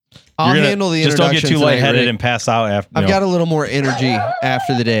I'll handle the just don't get introduction too tonight, lightheaded Rick. and pass out after. I've got a little more energy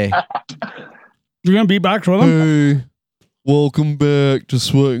after the day. You're gonna beatbox with him? Hey, welcome back to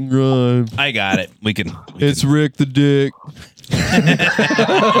Sweat and Grime. I got it. We can. It's Rick the Dick.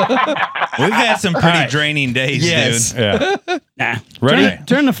 We've had some pretty draining days, Yes. dude. Nah. Ready?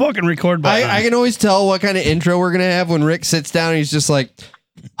 Turn the fucking record button. I can always tell what kind of intro we're gonna have when Rick sits down and he's just like,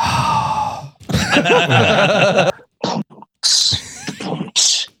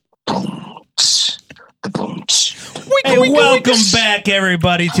 Hey, welcome back,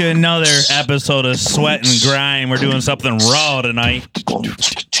 everybody, to another episode of Sweat and Grime. We're doing something raw tonight.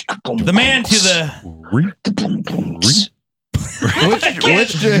 The man to the...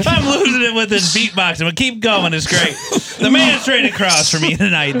 I'm losing it with this beatboxing, but keep going. It's great. The man straight across from me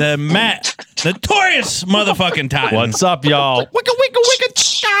tonight, the notorious motherfucking Titan. What's up, y'all?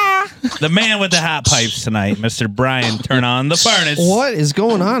 The man with the hot pipes tonight, Mr. Brian. Turn on the furnace. what is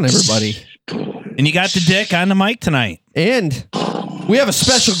going on, everybody? And you got the dick on the mic tonight. And we have a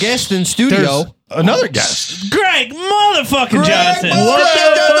special guest in studio. Another guest. Greg motherfucking Johnson.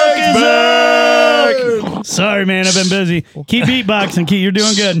 Sorry, man. I've been busy. Keep beatboxing. You're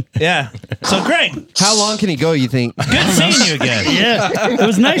doing good. Yeah. So, Greg, How long can he go, you think? good seeing you again. Yeah. It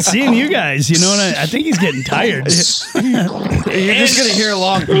was nice seeing you guys. You know, and I think he's getting tired. You're just going to hear a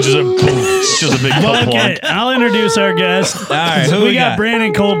long... Just a big Well, okay. plunk. I'll introduce our guest. All right, who we got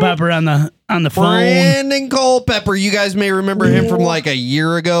Brandon Culpepper on the phone. Brandon Culpepper. You guys may remember him from like a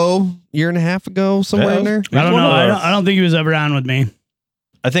year and a half ago, somewhere in there. I don't know. I don't think he was ever on with me.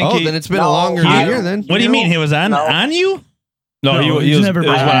 I think Then it's been a longer year then. What do you mean? He was on you? No, No, he he's was, never it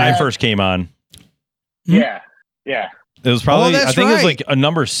was been when on. I first came on. Yeah. It was probably, that's I think it was right. like a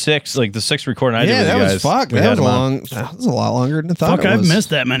number 6, like the 6th recording I did Yeah, with that you was guys. fuck. We That had was him on. that was a lot longer than I thought Fuck, it I've was. missed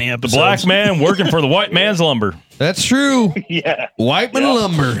that many The episodes. black man working for the white man's lumber. That's true. Yeah. Whiteman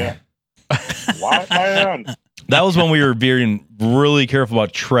lumber. Yeah. Why man? That was when we were being really careful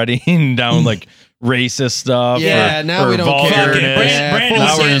about treading down like racist stuff. Yeah, now we don't vulgarness. care. Brandon Now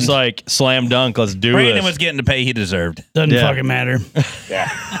was we're getting- just like slam dunk. Let's do Brandon this. was getting the pay he deserved. Doesn't Yeah. fucking matter. Yeah.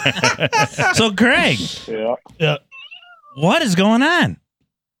 So, Greg, Yeah. Yeah. what is going on?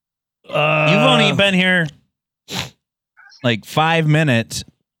 You've only been here like 5 minutes,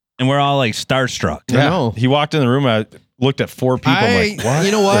 and we're all like starstruck. I know. He walked in the room. I looked at 4 people. I'm like, what?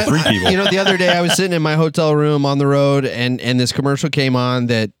 You know what? Or 3 people. You know, the other day I was sitting in my hotel room on the road, and this commercial came on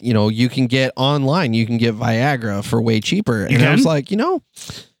that you can get online. You can get Viagra for way cheaper, and I was like,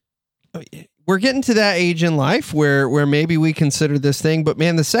 we're getting to that age in life where maybe we consider this thing. But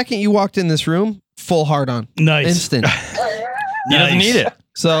man, the second you walked in this room, full hard on, Nice. instant. He doesn't need it.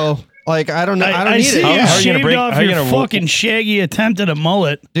 So like, I don't know. I don't I need see it. you How are you gonna shaved break- off how are you your gonna fucking shaggy attempt at a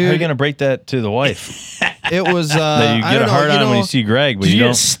mullet. How are you Dude, going to break that to the wife? it was That you I get don't a hard know, on when you see Greg, but Did you you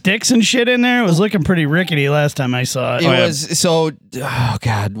don't. get sticks and shit in there? It was looking pretty rickety last time I saw it. It was so. Oh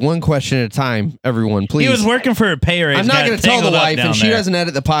God, one question at a time, everyone, please. He was working for a pay raise. I'm not got going to tell the tangled up wife, down and she there. doesn't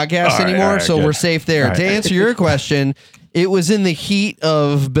edit the podcast All right, anymore, all right, so good. we're safe there. All right. To answer your question, it was in the heat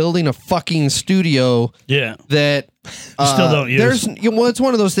of building a fucking studio Yeah. that Still don't use. There's well, it's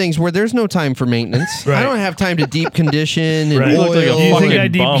one of those things where there's no time for maintenance. Right. I don't have time to deep condition and Right. You look like a oil. Do you think fucking I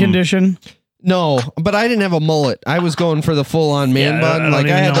deep bum. condition? No, but I didn't have a mullet. I was going for the full on man Yeah, bun. don't Like I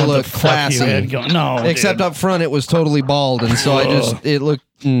even had know to what look the fuck you had classy. going. No, Except dude. up front, it was totally bald, and so it looked.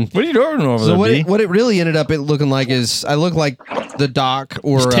 What are you doing over So there, what B? what it really ended up looking like is I look like the Doc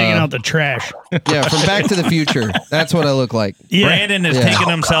or Just taking out the trash. yeah, from Back to the Future. That's what I look like. Yeah. Brandon is Yeah. taking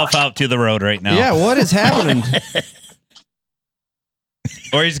himself out to the road right now. Yeah, what is happening?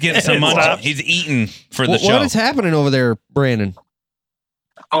 Or he's getting some munch. He's eating for the show. What is happening over there, Brandon?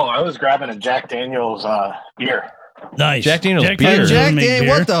 Oh, I was grabbing a Jack Daniels beer. Nice. Jack Daniels beer. Daniels Jack doesn't make Dan, beer.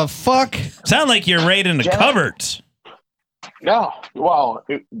 what the fuck? Sound like you're raiding the Jack. cupboards. No, well,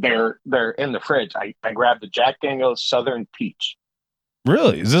 they're in the fridge. I grabbed the Jack Daniels Southern Peach.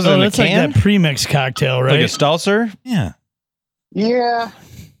 Really? Is this Oh, in a that's like can? that premix cocktail, right? Like a Stelzer? Yeah. Yeah,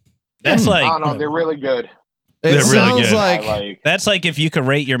 That's I like don't know. They're really good. It They're really sounds good. like I like. that's like if you could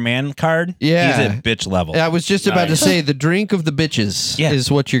rate your man card. Yeah. He's at bitch level. I was just about to Nice. say the drink of the bitches Yeah. is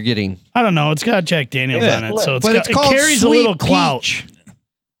what you're getting. I don't know. It's got Jack Daniels Yeah. on it, so But it's it called carries a Sweet little clout. Peach.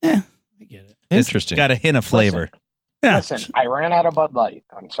 I get it. Interesting. Got a hint of flavor. Yeah. Listen, I ran out of Bud Light.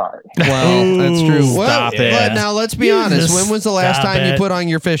 I'm sorry. Well, that's true. Ooh, Well, stop it. but now let's be You honest. just When was the last stop time you it. put on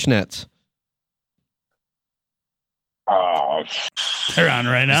your fishnets? They're on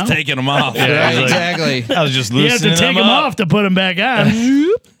right now. He's taking them off. Yeah, Right, he's like- exactly. I was just You have to loosening take them up. off to put them back on.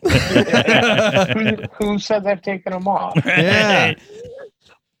 Who said they've taken them off? Yeah.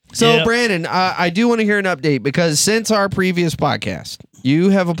 So, Yep. Brandon, I do want to hear an update because since our previous podcast, you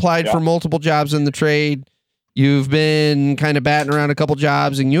have applied for multiple jobs in the trade. You've been kind of batting around a couple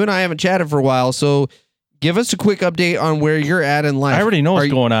jobs, and you and I haven't chatted for a while. So, give us a quick update on where you're at in life. I already know what's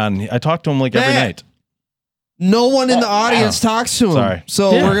going on. I talk to him like every night. No one in the audience talks to him. Sorry.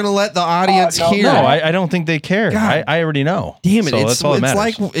 So we're going to let the audience hear. No, I don't think they care. God. I already know. Damn it. So that's all that it's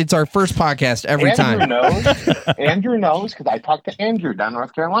matters. like it's our first podcast every time. Andrew knows because I talked to Andrew down in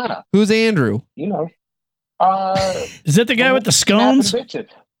North Carolina. Who's Andrew? You know. Is that the guy with the scones? Bitches.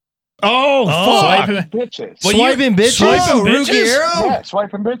 Oh, fuck. Swiping bitches. Swiping bitches? Swiping bitches? Ruggiero? Yeah,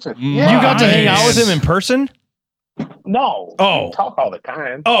 swiping bitches. You Yeah. got to hang out with him in person? No. Oh. We talk all the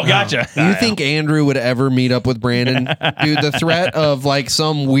time. Oh, gotcha. Do you think Andrew would ever meet up with Brandon? Dude, the threat of like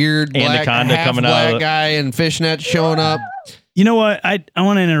some weird black, Anaconda half coming out black of the- guy in fishnets showing up. You know what? I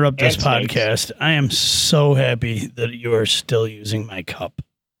want to interrupt this And snakes. podcast. I am so happy that you are still using my cup.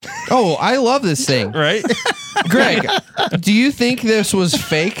 Oh, I love this thing. Right? Greg, do you think this was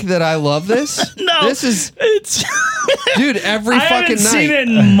fake that I love this? No. This is, It's dude, every I fucking haven't seen night. it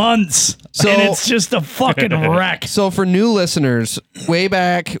in months. So- And it's just a fucking wreck. So for new listeners, way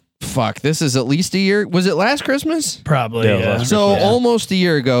back, this is at least a year. Was it last Christmas? Probably. Yeah, Yeah. that's So Christmas. almost a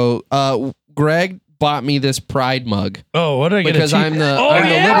year ago, Greg bought me this Pride mug. Oh, what did I get? Because I'm the Oh, I'm the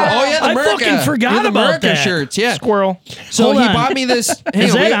yeah. liberal. Oh yeah, the I America. fucking forgot You're the about America that. shirts. Yeah. Squirrel. So Hold he on. bought me this. Hang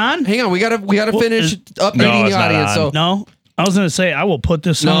Is on, that on? Hang on, we gotta finish updating No, the it's not audience. on. So No, I was gonna say I will put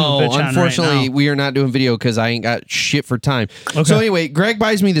this son of a no, bitch on unfortunately, right now. we are not doing video because I ain't got shit for time. Okay. So anyway, Greg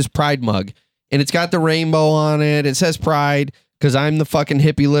buys me this Pride mug, and it's got the rainbow on it. It says Pride because I'm the fucking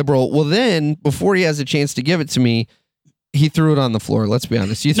hippie liberal. Well, then before he has a chance to give it to me, he threw it on the floor. Let's be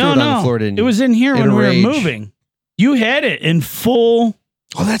honest. You threw it on the floor, didn't you? It was in here In when a we were rage. moving. You had it in full.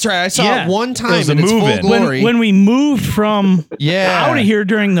 Oh, that's right. I saw Yeah. it one time It was a in its full move-in. glory. When we moved from yeah, out of here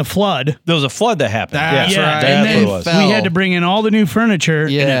during the flood, There was a flood that happened. That's yeah, right. and That's then what it was. fell. we had to bring in all the new furniture,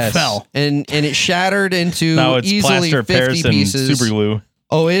 and it fell. and it shattered into Now it's easily plaster of 50 Paris and pieces. super glue.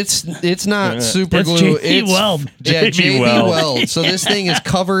 Oh, it's not super That's glue. J.B. It's Weld. Yeah, J.B. J.B. Weld. Weld. So this thing is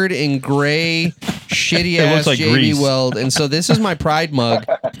covered in gray, shitty It ass looks like J.B. grease. Weld. And so this is my Pride mug,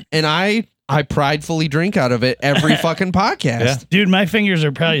 and I pridefully drink out of it every fucking podcast. Yeah. Dude, my fingers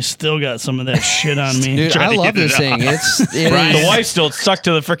are probably still got some of that shit on me. Dude, I Trying to love get it this thing. out. It The is- wife's still stuck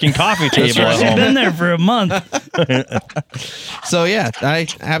to the freaking coffee table It's at home. been there for a month. So yeah, I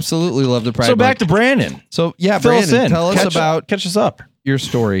absolutely love the Pride So mug. back to Brandon. So yeah, Fill us Brandon, in. tell us about Catch us up. your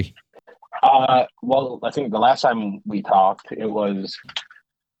story. Well, I think the last time we talked, it was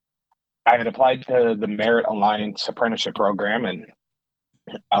I had applied to the Merit Alliance apprenticeship program, and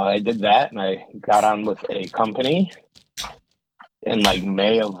I did that, and I got on with a company in like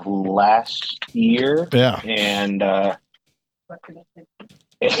May of last year, Yeah. and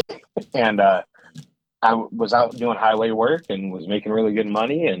I was out doing highway work and was making really good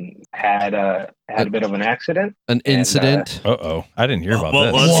money, and had a bit of an accident. An incident. Uh-oh. I didn't hear about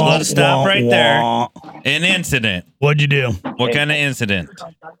Well, this. let's stop right there. An incident. What'd you do? What kind of incident?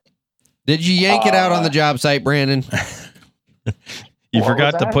 Did you yank it out on the job site, Brandon? You What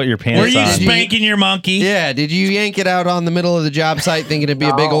forgot was to that? put your Were pants you on. spanking your monkey? Yeah, did you yank it out on the middle of the job site thinking it'd be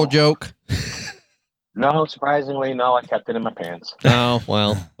a big No. old joke? No, surprisingly, no. I kept it in my pants. Oh,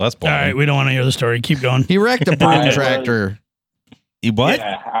 well. That's All boring. right, we don't want to hear the story. Keep going. He wrecked a broom I- tractor. You what?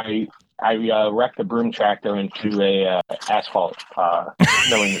 Yeah, I wrecked a broom tractor into a asphalt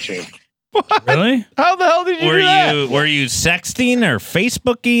milling machine. Really? How the hell did you Were do that? you sexting or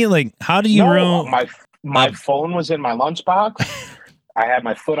Facebooking? Like, how do you No, ruin? my phone was in my lunchbox. I had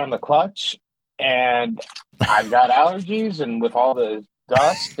my foot on the clutch, and I've got allergies, and with all the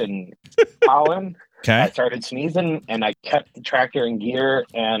dust and pollen, I Okay. started sneezing, and I kept the tractor in gear,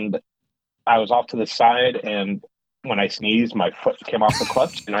 and I was off to the side, and when I sneezed, my foot came off the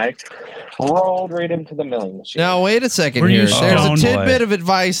clutch, and I rolled right into the milling machine. Now, wait a second Were you here. There's a stoned? tidbit of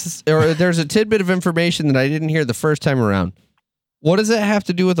advice, or there's a tidbit of information that I didn't hear the first time around. What does that have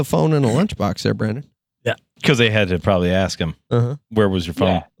to do with a phone and a lunchbox there, Brandon? Because they had to probably ask him, Uh-huh. where was your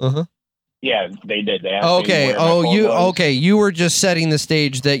phone? Yeah. Uh-huh. Yeah, they did. They asked me Okay. where my Oh, phone you was. okay. You were just setting the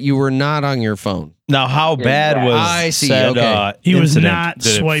stage that you were not on your phone. Now, how bad was I see, said okay. He was incident? not Did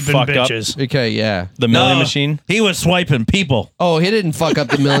it swiping fuck up bitches. Okay, yeah. the milling No. machine? He was swiping people. Oh, he didn't fuck up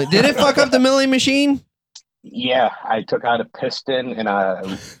the milling. Did it fuck up the milling machine? Yeah, I took out a piston and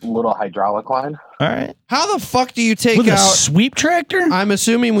a little hydraulic line. All right. How the fuck do you take With a out? sweep tractor? I'm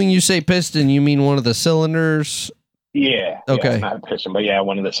assuming when you say piston, you mean one of the cylinders. Yeah. Okay. Yeah, not a piston, but yeah,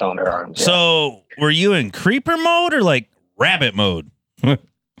 one of the cylinder arms. Yeah. So, were you in creeper mode or like rabbit mode?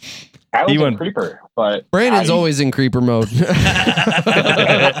 I was He in went- creeper, but Brandon's always in creeper mode.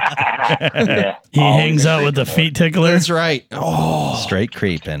 yeah, He always hangs in out with the creeper feet tickler. That's right. Oh, Straight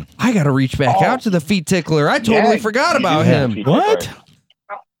creeping. I got to reach back out to the feet tickler. I mode. totally Yeah, forgot you do about have a him. feet What? tickler.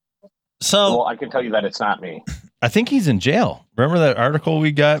 So Well, I can tell you that it's not me. I think he's in jail. Remember that article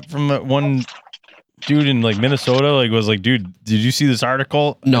we got from that one dude in like Minnesota? Like was like, dude, did you see this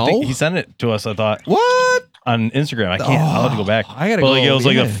article? No. I think he sent it to us. I thought What? on Instagram. I can't. I'll have to go back. I gotta But go. like it was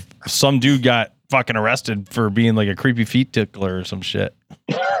like yeah. some dude got fucking arrested for being like a creepy feet tickler or some shit.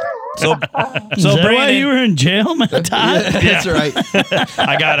 so Is that why Brandon, you were in jail, Matt Todd? That's right.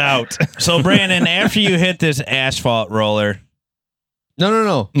 I got out. so Brandon, after you hit this asphalt roller,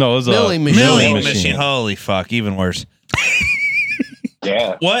 No. No, it was Milling a machine. milling Machine. machine. Holy fuck, even worse.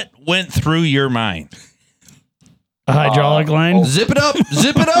 Yeah. What went through your mind? A hydraulic line. Zip it up.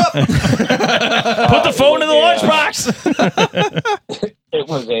 Zip it up. Put the phone in the Yeah. lunchbox. It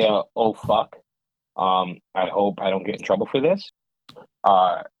was a oh fuck. I hope I don't get in trouble for this.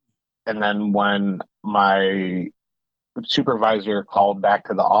 And then when my supervisor called back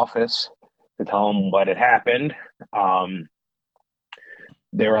to the office to tell him what had happened,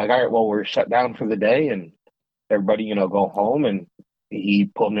 they were like, "All right, well, we're shut down for the day, and everybody, go home." And he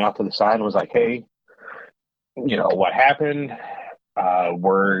pulled me off to the side and was like, "Hey, what happened?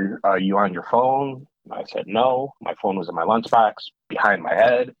 Were you on your phone?" I said, "No, my phone was in my lunchbox behind my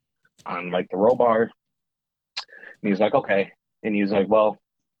head on like the row bar." And he's like, "Okay." And he's like, "Well,"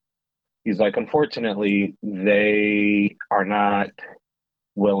 he's like, "unfortunately, they are not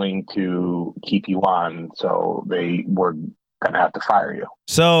willing to keep you on, so they were gonna have to fire you."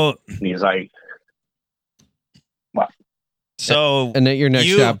 So And he's like, "What?" so And at your next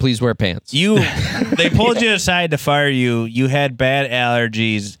You- job, please wear pants. they pulled you aside to fire you. You had bad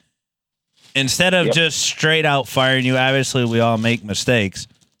allergies. Instead of Yep. just straight out firing you, obviously we all make mistakes.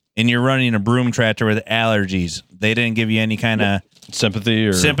 And you're running a broom tractor with allergies. They didn't give you any kind of Sympathy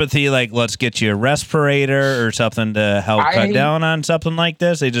or sympathy, like let's get you a respirator or something to help cut down on something like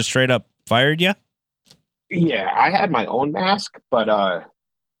this. They just straight up fired you. Yeah, I had my own mask, but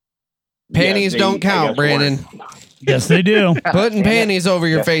Panties they, don't I count, guess, Brandon. Yes, they do. Putting panties over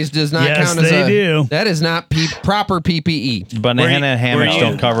your face does not Yes, count as they a. do. That is not proper PPE. banana hammers were you-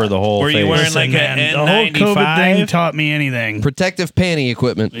 don't cover the whole were you face. wearing Listen, like man, a the whole COVID thing N95? taught me anything. Protective panty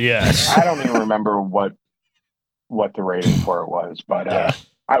equipment. Yes. I don't even remember what the rating for it was, but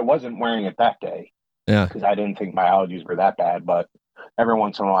I wasn't wearing it that day. Yeah. Because I didn't think my allergies were that bad, but every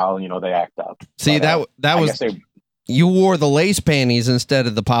once in a while, they act up. See, But, that I was guess they, you wore the lace panties instead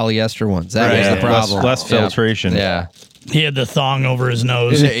of the polyester ones. That was Right. the problem. Less filtration. Yeah. He had the thong over his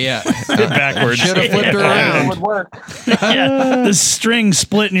nose. Yeah. Backwards. Should have flipped her it around. would work. Yeah, the string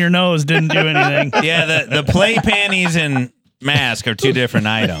splitting your nose didn't do anything. Yeah, the play panties and mask are two different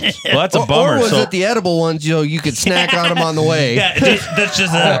items. Well, that's a Or bummer. was So it the edible ones? You could snack on them on the way. Yeah, that's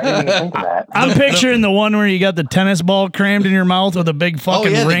just I a. didn't even think of that. I'm picturing the one where you got the tennis ball crammed in your mouth with a big Oh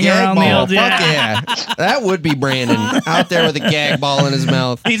fucking yeah, the ring gag around ball. the old. Fuck yeah, that would be Brandon out there with a gag ball in his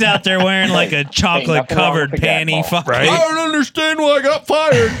mouth. He's out there wearing like a chocolate covered with the gag panty. ball. Fuck I don't understand why I got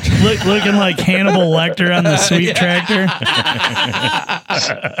fired. Looking like Hannibal Lecter on the sweep tractor.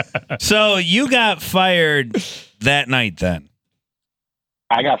 So you got fired that night then.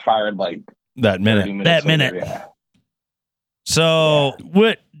 I got fired like that 30 minute. minutes That later, minute. Yeah. So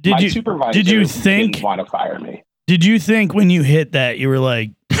What My did you supervisor did you think didn't want to fire me? did you think when you hit that you were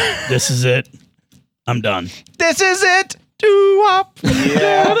like, this is it, I'm done? This is it. Do up.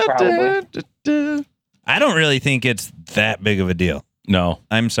 Yeah, probably. I don't really think it's that big of a deal. No.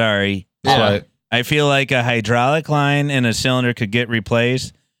 I'm sorry. Yeah. I feel like a hydraulic line and a cylinder could get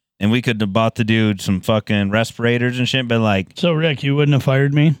replaced, and we could have bought the dude some fucking respirators and shit. But like, So Rick, you wouldn't have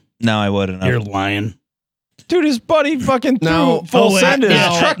fired me? no, I wouldn't. You're lying. Dude, his buddy fucking threw No. full wait, send in his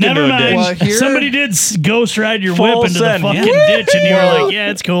no. truck Never into a ditch. mind. Well, here- Somebody did ghost ride your Full whip into send. the fucking Yeah. ditch, and you were Well- like,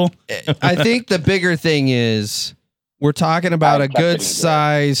 yeah, it's cool. I think the bigger thing is we're talking about I a kept it in good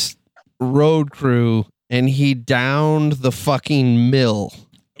sized road crew, and he downed the fucking mill.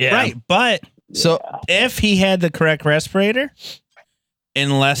 Yeah. Right, but So if he had the correct respirator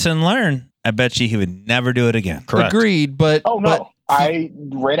and lesson learned, I bet you he would never do it again. Correct. agreed, but Oh no! but I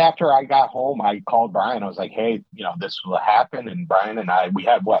right after I got home, I called Brian. I was like, "Hey, this will happen." And Brian and I, we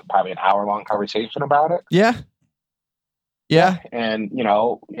had probably an hour-long conversation about it. yeah, yeah, And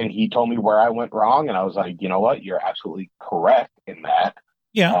and he told me where I went wrong, and I was like, "You know what? You're absolutely correct in that."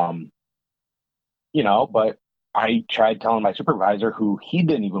 Yeah. But I tried telling my supervisor, who he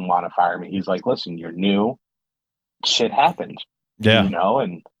didn't even want to fire me. He's like, "Listen, you're new. Shit happens." Yeah.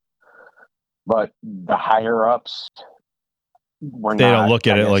 But the higher ups They don't look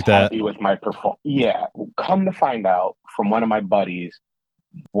at it like that. Happy with my performance. Yeah. Come to find out from one of my buddies,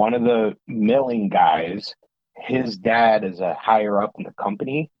 one of the milling guys, his dad is a higher up in the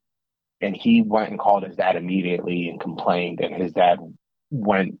company, and he went and called his dad immediately and complained, and his dad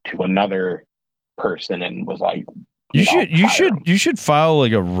went to another person and was like, you should file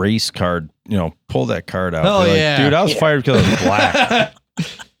like a race card, pull that card out. Oh, Be like, yeah. dude, I was fired because I was black.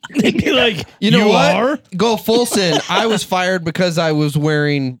 They'd be like, You know what? are? Go full sin. I was fired because I was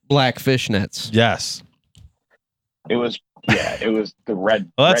wearing black fishnets. Yes. it was the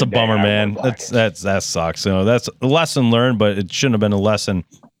red. Well, that's red a bummer, day I man. wore black. That sucks. That's a lesson learned, but it shouldn't have been a lesson.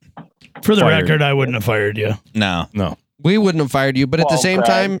 For the Fired. record, I wouldn't have fired you. No. We wouldn't have fired you, but at the Well, same Craig.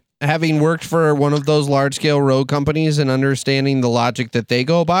 time, having worked for one of those large scale road companies and understanding the logic that they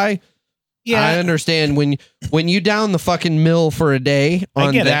go by, I understand when you down the fucking mill for a day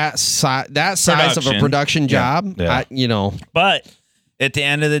on get it. that size of a production job, Yeah. But at the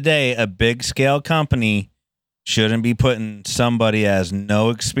end of the day, a big scale company shouldn't be putting somebody has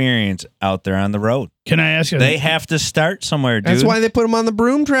no experience out there on the road. Can I ask you? They have to start somewhere, dude. that's why they put them on the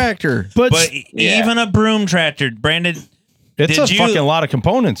broom tractor. but even a broom tractor, Brandon, It's Did a you- fucking lot of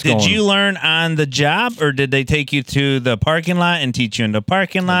components going. did you learn on the job, or did they take you to the parking lot and teach you in the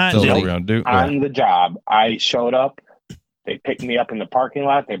parking lot? That's Did what they- we're gonna do. On the job, I showed up. They picked me up in the parking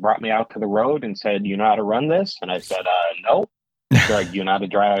lot. They brought me out to the road and said, "You know how to run this?" And I said, "No." They're like, "You know how to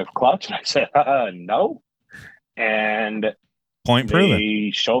drive clutch?" And I said, "No." And Point proven.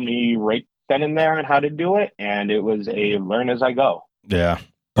 they showed me right then and there on how to do it, and it was a learn as I go. Yeah.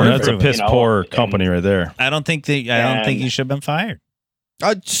 Well, that's a Perfect. piss You know, poor and- company right there. I don't think you should have been fired.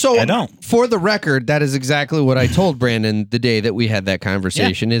 So I don't. For the record, that is exactly what I told Brandon the day that we had that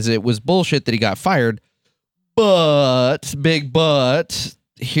conversation. Is it was bullshit that he got fired, but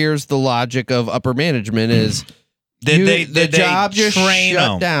here's the logic of upper management is Did the job just train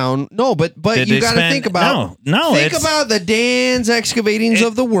shut them? down. No, but Did you they got to spend- think about think think about the Dan's Excavatings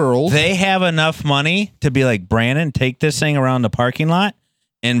of the world. They have enough money to be like, Brandon, take this thing around the parking lot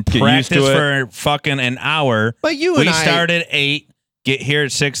and Get used to practice it. for fucking an hour. But you We and I start at 8, get here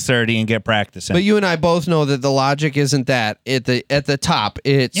at 6:30, and get practicing. But you and I both know that the logic isn't that at the top.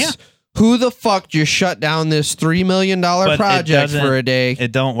 It's Yeah. who the fuck just shut down this $3 million But it project doesn't- for a day.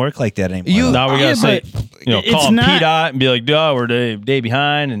 It don't work like that anymore. You- Now we Yeah, gotta say, but call it's them not- PDOT and be like, "Duh, we're a day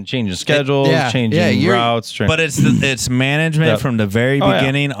behind," and changing schedules, changing you're- routes. but it's management Yep. from the very Oh, yeah.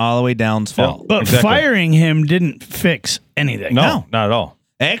 beginning all the way down's fault. But Exactly. firing him didn't fix anything. no, not at all.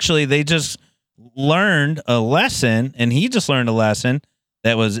 Actually, they just learned a lesson, and he just learned a lesson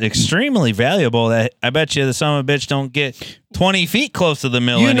that was extremely valuable. That I bet you the son of a bitch don't get 20 feet close to the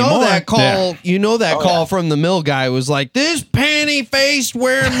mill You anymore. know that call. Yeah. You know that call from the mill guy was like, "This panty-faced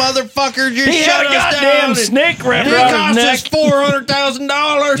wearing motherfucker just shut us down. and snake wrapped He cost us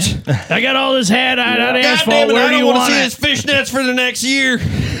 $400,000. I got all this hat out of God asphalt. damn it! Where I do you don't want want to see it? his fishnets for the next year."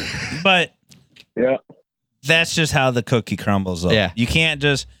 But Yeah. that's just how the cookie crumbles. Though. Yeah. You can't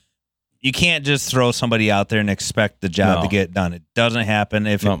just throw somebody out there and expect the job No. to get done. It doesn't happen.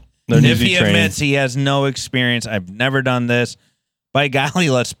 If There needs if to be he training. admits he has no experience, I've never done this. By golly,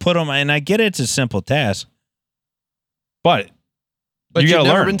 let's put him. And I get it's a simple task. But But you you've gotta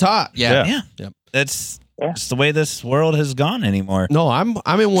never learn. been taught. Yeah. Yeah, Yep. that's the way this world has gone anymore. No, I'm in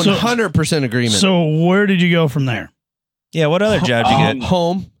 100% agreement. So where did you go from there? Yeah, what other jobs you get?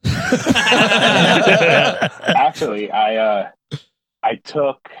 Home. Actually, I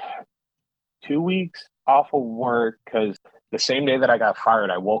took 2 weeks off of work because the same day that I got fired,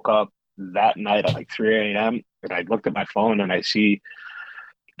 I woke up that night at like 3 a.m. and I looked at my phone and I see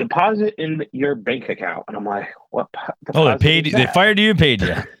deposit in your bank account, and I'm like, "What?" oh, they deposit paid is you. They that? fired you and paid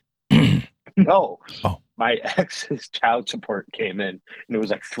you. No. Oh. My ex's child support came in and it was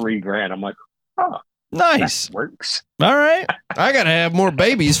like $3,000. I'm like, "Oh, Nice. that works." All right. I gotta have more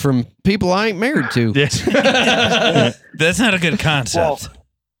babies from people I ain't married to. Yes. That's not a good concept.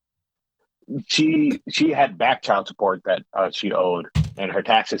 She had back child support that she owed, and her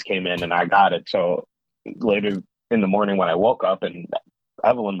taxes came in, and I got it. So later in the morning when I woke up, and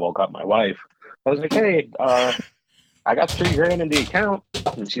Evelyn woke up, my wife, I was like, "Hey, I got $3,000 in the account,"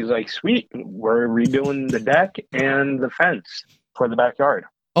 and she's like, "Sweet, we're redoing the deck and the fence for the backyard."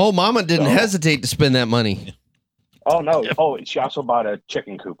 Oh, Mama didn't So- hesitate to spend that money. Oh no! Oh, she also bought a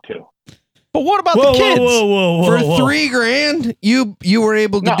chicken coop too. But what about Whoa, the kids? whoa, For whoa. $3,000, you were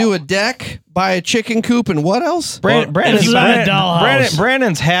able to No. do a deck, buy a chicken coop, and what else? This is not a dollhouse.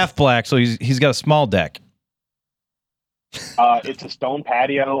 Brandon's half black, so he's got a small deck. It's a stone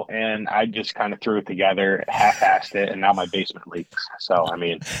patio, and I just kind of threw it together, half-assed it, and now my basement leaks. So I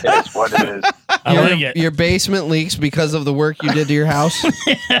mean, it's what it is. I like it. Your basement leaks because of the work you did to your house.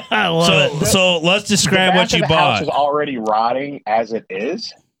 I love it. So let's describe what you the house bought. is already rotting as it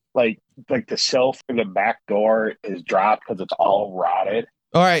is. Like the sill for the back door is dropped because it's all rotted.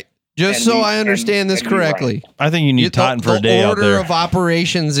 All right. Just And so we- I understand this and we correctly. I think you need Totten for a day the out order there. of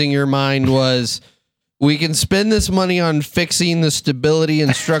operations in your mind was we can spend this money on fixing the stability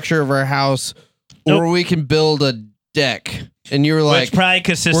and structure of our house, or we can build a deck. And you were like, Which probably we're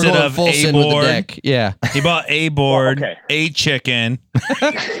consisted going of full a send with the board. deck. Yeah. He bought a board, okay. a chicken,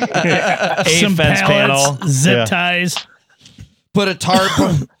 Some fence pallets, panel. zip Yeah. ties. Put a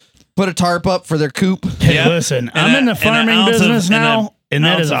tarp up for their coop. Hey, Yep. listen, And I'm in the an farming ounce of- business and now, and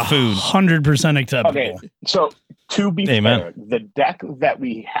that ounce is of food. 100% acceptable. Okay, so to be Amen. fair, the deck that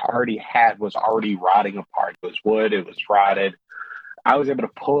we already had was already rotting apart. It was wood. It was rotted. I was able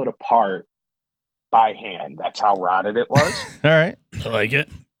to pull it apart by hand. That's how rotted it was. All right. I like it.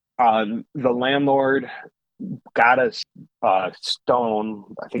 The landlord got us stone,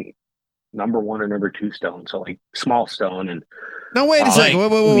 I think number 1 or number 2 stone, so like small stone, and Now, wait a Like, second.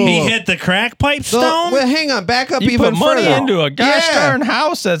 Whoa. He hit the crack pipe So, stone. well, hang on. Back up You even put money further. into a gosh Yeah. darn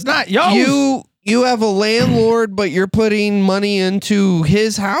house that's not yours. You have a landlord, but you're putting money into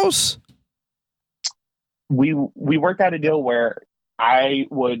his house? we worked out a deal where I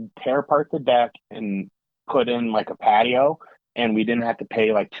would tear apart the deck and put in like a patio, and we didn't have to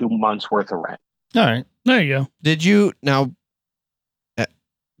pay like 2 months worth of rent. All right. There you go.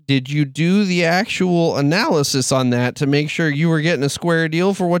 Did you do the actual analysis on that to make sure you were getting a square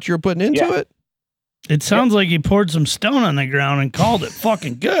deal for what you were putting into Yeah. it? It sounds like he poured some stone on the ground and called it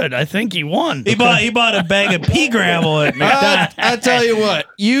fucking good. I think he won. He bought a bag of pea gravel at McDonald's. I tell you what,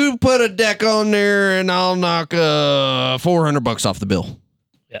 you put a deck on there and I'll knock $400 off the bill.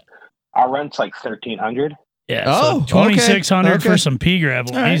 Our rent's like $1,300. Yeah, Oh, so 2,600 okay. for some pea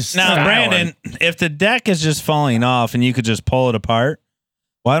gravel. All right. He's Now, styling. Brandon, if the deck is just falling off and you could just pull it apart,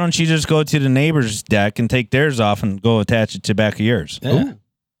 why don't you just go to the neighbor's deck and take theirs off and go attach it to the back of yours? Yeah. Ooh.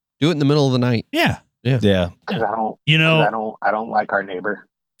 Do it in the middle of the night. Yeah. Yeah. Because You know, I don't like our neighbor.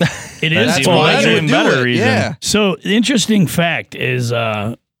 it is. That's even why better. you even better reason. Yeah. So the interesting fact is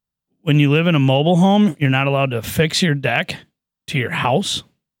when you live in a mobile home, you're not allowed to fix your deck to your house.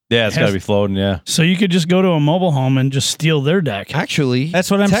 Yeah, it's got to be floating. Yeah. So you could just go to a mobile home and just steal their deck. Actually, That's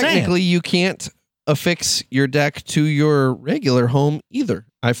what I'm saying. technically, you can't affix your deck to your regular home either.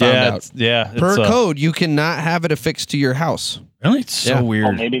 I found Yeah. out. It's Per code, you cannot have it affixed to your house. Really? It's so Yeah. weird.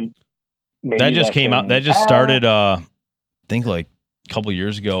 Oh, maybe that just came out. That just started, I think like a couple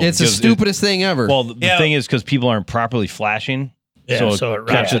years ago. It's the because stupidest thing ever. Well, the Yeah. thing is because people aren't properly flashing. Yeah, so it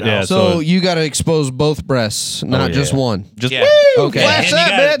wraps it out. so you got to expose both breasts, not yeah. just one. Just Yeah. Okay. Yeah, and you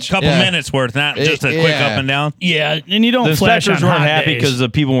got a couple Yeah. minutes worth, not just a quick yeah. up and down. Yeah, and you don't the flash on inspectors weren't hot happy days. because the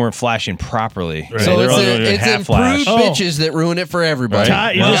people weren't flashing properly. Right. So They're it's, only doing it's half improved flash. Oh. bitches that ruin it for everybody.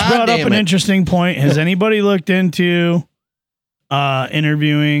 Todd, you Well, just brought up goddamn an it. interesting point. Has anybody looked into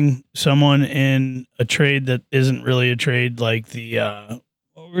interviewing someone in a trade that isn't really a trade, like the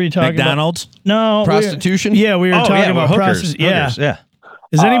what were you talking McDonald's. about? No, Prostitution? Yeah, we were Oh, talking yeah, about hookers. prostitution. Yeah. Hookers, yeah.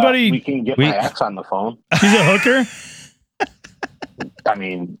 Is anybody? We can get my ex on the phone. She's a hooker. I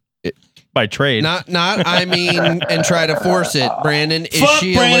mean, By trade. Not I mean, and try to force it. Brandon, is Fuck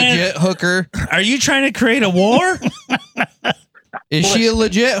she Brandon. a legit hooker? Are you trying to create a war? Is she a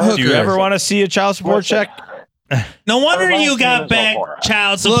legit hooker? Do you ever want to see a child support check? No wonder Our last you got name is back O'Hara.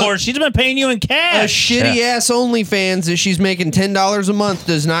 child support. Look, She's been paying you in A cash. shitty ass OnlyFans that she's making $10 a month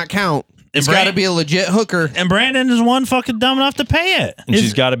does not count. It's Brand- got to be a legit hooker. And Brandon is one fucking dumb enough to pay it. And Is-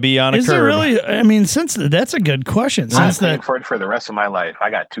 she's got to be on a Is it curb. really? I mean, since that's a good question. I'm Since paying that, for it for the rest of my life. I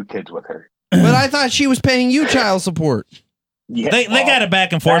got 2 kids with her. But I thought she was paying you child support. Yeah, They got a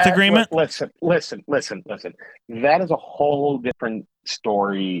back and forth agreement. Listen. That is a whole different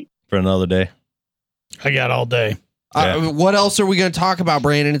story. For another day. I got all day. What else are we going to talk about,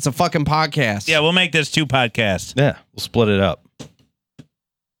 Brandon? It's a fucking podcast. Yeah, we'll make this 2 podcasts. Yeah. We'll split it up.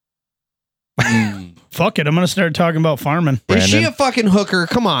 Fuck it. I'm gonna start talking about farming. Is she Brandon. a fucking hooker?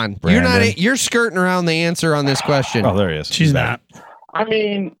 Come on. Brandon. You're skirting around the answer on this question. Oh, there he is. She's not. I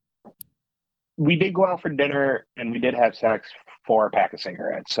mean, we did go out for dinner and we did have sex for a pack of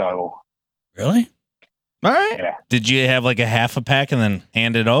cigarettes. So, Really? All right. yeah. Did you have like a half a pack and then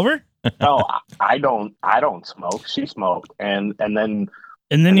hand it over? No, I don't smoke. She smoked. And then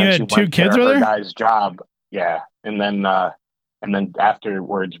And then you she had 2 went to kids with her her? guy's job. Yeah. And then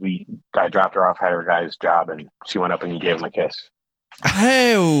afterwards I dropped her off at her guy's job and she went up and gave him a kiss.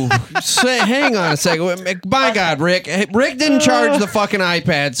 Hey, hang on a second. My God, Rick. Rick didn't charge the fucking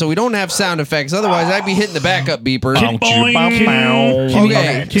iPad, so we don't have sound effects. Otherwise, I'd be hitting the backup beeper. Okay,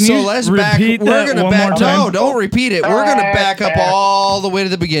 so let's back. We're gonna back. No, don't repeat it. We're gonna back up all the way to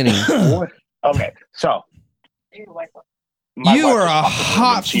the beginning. Okay, so you are a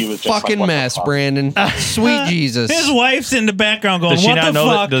hot fucking mess, Brandon. Sweet Jesus. His wife's in the background going, Does she what not the know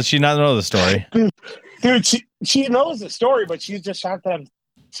fuck? does she not know the story? Dude, she knows the story, but she's just shocked that I'm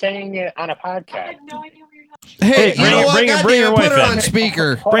saying it on a podcast. Hey, Hey, you know what? bring Goddamn, your put wife her in. on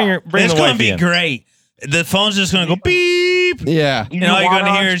speaker. Bring It's the going wife to be in. great. The phone's just going to go beep. Yeah. And all you're going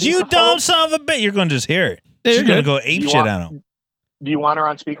to hear is, you dumb son of a bitch. You're going to just hear it. She's going to go ape shit on him. Do you want her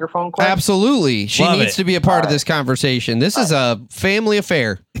on speakerphone, Cliff? Absolutely. She Love needs it. to be a part of this conversation. This is a family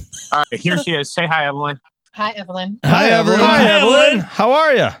affair. All right, here she is. Say hi, Evelyn. Hi, Evelyn. Hi, Evelyn. Hi, Evelyn. How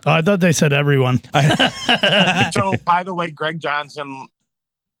are you? Oh, I thought they said everyone. So, by the way, Greg Johnson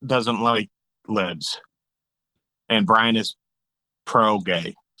doesn't like libs, and Brian is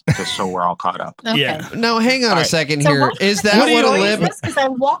pro-gay. Just so we're all caught up. Okay. Yeah. Now, hang on a second So here. what Is kind of that what a story lib is this? Because I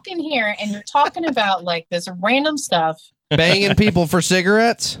walk in here and you're talking about like this random stuff. banging people for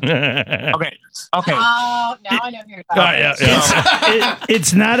cigarettes? Okay. Oh, now I know who you're talking Oh, yeah, about. yeah.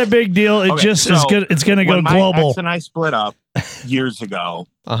 It's not a big deal. It Okay, just is so good. It's going to go When my global. ex and I split up years ago,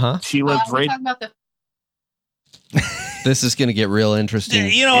 Uh-huh. she lived We're right. talking about the This is going to get real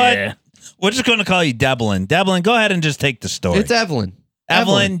interesting. You know what? We're just going to call you Devlin. Devlin, go ahead and just take the story. It's Evelyn.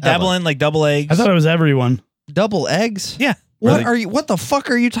 Evelyn, Devlin, like double eggs. I thought it was everyone. Double eggs? Yeah. What are you? What the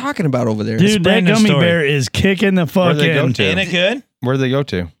fuck are you talking about over there? Dude, that Brandon's gummy story. bear is kicking the Where'd they go fucking. to? Ain't it good? Where'd they go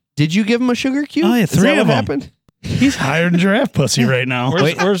to? Did you give him a sugar cube? Oh, yeah, Is 3 that of what them. happened? He's higher than giraffe pussy right now.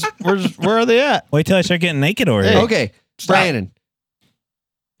 Where are they at? Wait till I start getting naked over here. Okay, Brandon.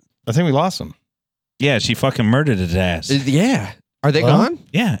 I think we lost them. Yeah, she fucking murdered his ass. Yeah. Are they Well, gone?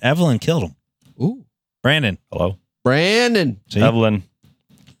 Yeah, Evelyn killed him. Ooh. Brandon. Hello, Brandon. See? Evelyn.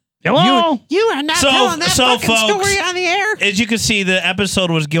 Hello. You are not Folks, on the air. as you can see, the episode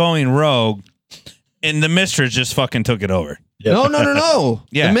was going rogue, and the mistress just fucking took it over. No.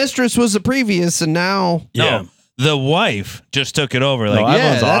 Yeah. The mistress was the previous, and now. No, the wife just took it over. Like, No, yeah,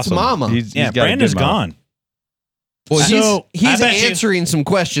 Evelyn's that's awesome. mama. He's yeah, got a good Brandon's mom. gone. Well, So, he's I bet you- answering some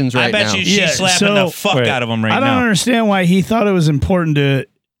questions right I bet now. you she's Yeah, slapping so- the fuck Wait. out of him right I don't now. understand why he thought it was important to,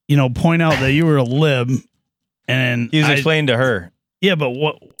 point out that you were a lib. And He was explaining to her. yeah, but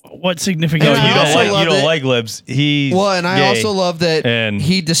what significance? No, does I you that don't also like have? love you don't it. like libs. He's Well, and I gay. also love that and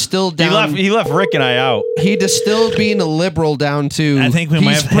he distilled he down. left Rick and I out. He distilled being a liberal down to. I think we he's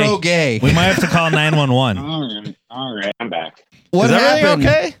might have pro-gay. We might have to call 911. All right, I'm back. What Is everything happened?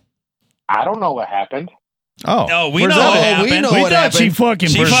 okay? I don't know what happened. Oh, Oh, we Where's know what Evelyn? happened. We know We what thought she happened. fucking.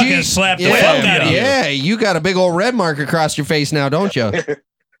 She burst- fucking slapped the Yeah, fuck out of you. yeah, you got a big old red mark across your face now, don't you?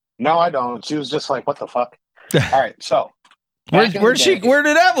 No, I don't. She was just like, "What the fuck?" All right, so Where back in where the day-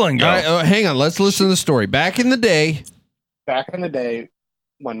 did Evelyn go? All right, hang on. Let's listen to the story. Back in the day, Back in the day,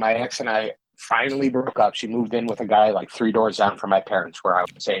 when my ex and I finally broke up, she moved in with a guy like 3 doors down from my parents, where I was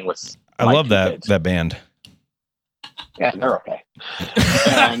staying with. I my love 2 that kids. that band. Yeah, they're okay.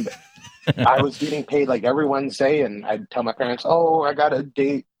 And I was getting paid like every Wednesday, and I'd tell my parents, "Oh, I got a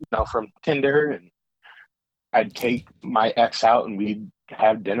date, from Tinder," and I'd take my ex out, and we'd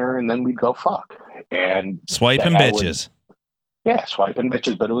have dinner, and then we'd go fuck. And Swiping I would- bitches. yeah, swiping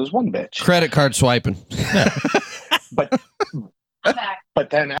bitches, but it was one bitch. credit card swiping. But I'm back. but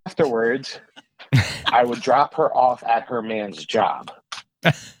then afterwards, I would drop her off at her man's job.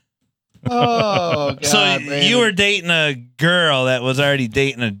 Oh, God, So man. you were dating a girl that was already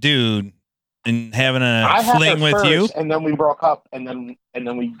dating a dude and having a I had fling her with first, you? and then we broke up, and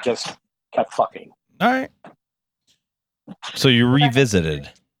then we just kept fucking. All right. So you revisited.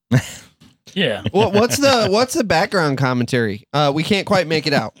 Yeah. What's the background commentary? We can't quite make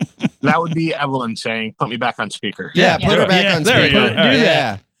it out. That would be Evelyn saying, "Put me back on speaker." Yeah, put her back Yeah, on there we speaker. go. Do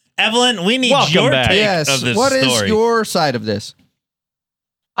Yeah. Evelyn, we need Welcome your back. take Yes. of this What is story. your side of this?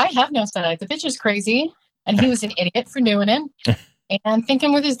 I have no side. The bitch is crazy, and he was an idiot for doing it and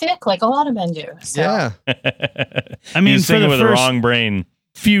thinking with his dick like a lot of men do. So. Yeah. I mean, He's for thinking the with the first wrong brain.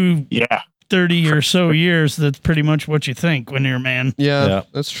 few Yeah. 30 or so years, that's pretty much what you think when you're a man. Yeah, Yeah.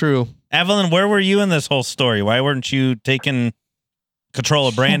 that's true. Evelyn, where were you in this whole story? Why weren't you taking control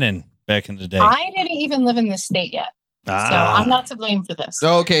of Brandon back in the day? I didn't even live in this state yet, so I'm not to blame for this.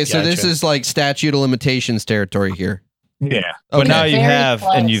 Okay, so this Gotcha. is like statute of limitations territory here. Yeah. But Okay. now you Very have,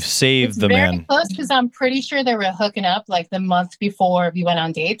 close. and you've saved It's the very man. close because I'm pretty sure they were hooking up like the month before we went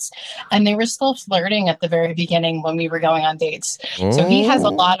on dates, and they were still flirting at the very beginning when we were going on dates. So he has a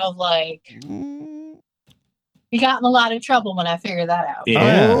lot of like We got in a lot of trouble when I figured that out.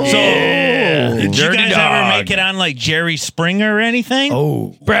 Yeah. Oh. So, did you Dirty guys dog. ever make it on like Jerry Springer or anything?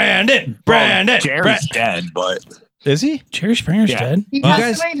 Oh, Brandon. Jerry's dead, but Is he? Jerry Springer's Yeah. dead. He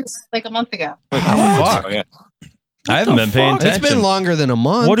passed away just like a month ago. Fuck. Oh, yeah. I haven't been paying It's attention. been longer than a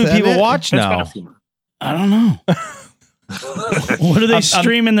month. What do hasn't people it? watch now? I don't know. What do they I'm-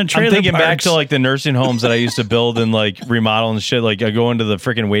 stream in the trailer I'm thinking back parks? to like the nursing homes that I used to build and like remodel and shit. Like I go into the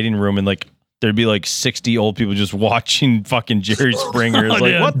freaking waiting room and like there'd be like 60 old people just watching fucking Jerry Springer. It's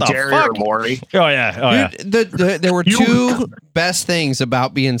like, dude. what the Jerry fuck? or Maury. Oh yeah. Oh yeah. Dude, there were two best things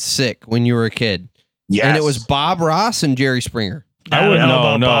about being sick when you were a kid. Yes. And it was Bob Ross and Jerry Springer. I would don't know no,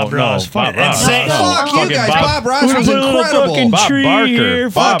 about no, Bob no. Ross. Bob Fuck Ross. Insane. No. Fuck you Fucking guys. Bob- Bob Ross We're was gonna put a little incredible. fucking Bob tree Barker. here.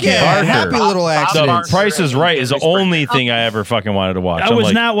 Bob Fuck yeah. Barker. Happy little The accidents. Price is Right is the only thing I ever fucking wanted to watch. I I'm was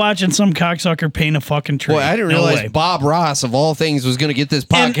like, not watching some cocksucker paint a fucking tree. Boy, I didn't No realize way. Bob Ross, of all things, was going to get this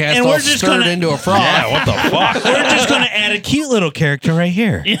And- podcast and all we're just stirred gonna- into a frog. Yeah, what the fuck? We're just going to add a cute little character right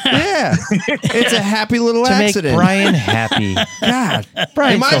here. Yeah. It's a happy little accident. Brian happy. God.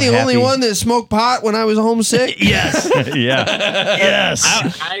 Brian's Am I so the only happy. one that smoked pot when I was homesick? Yes. Yeah. Yes.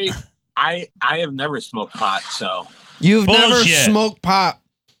 I have never smoked pot, so You've never Bullshit. smoked pot,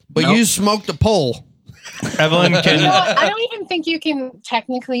 but Nope. you smoked a pole. Evelyn, You know can what? I don't even think you can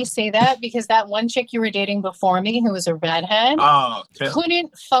technically say that because that one chick you were dating before me, who was a redhead,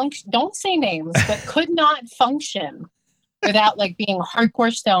 couldn't function. Don't say names, but could not function without like being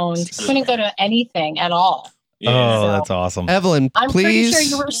hardcore stoned. Couldn't go to anything at all. Oh, So- that's awesome. Evelyn, I'm pretty please. sure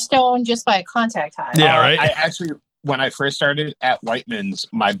you were stoned just by a contact high. Yeah, right. I actually, when I first started at Whiteman's,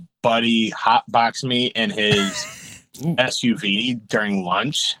 my buddy hotboxed me in his SUV during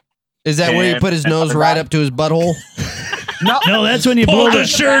lunch. Is that where he put his nose right up to his butthole? No, that's when you Pull blow the the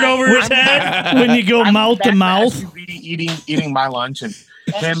shirt over his head. when you go I'm mouth back to in the mouth. SUV eating my lunch, and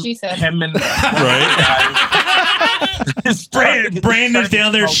That's what she said. him and Brandon's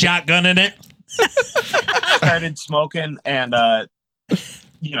down there shotgunning it. started smoking, and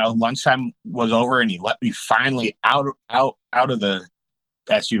lunchtime was over, and he let me finally out of the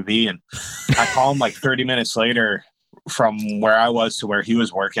SUV, and I call him like 30 minutes later from where I was to where he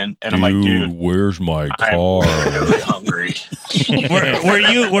was working, and I'm like, dude, where's my I'm really hungry.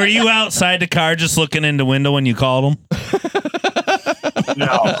 Were you outside the car just looking in the window when you called him?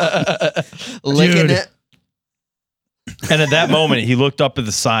 No, Licking Dude. it. And at that moment, he looked up at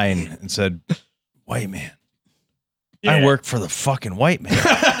the sign and said, "White man, I Yeah. work for the fucking white man." He's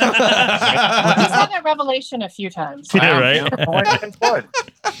had that revelation a few times. Yeah, right. What?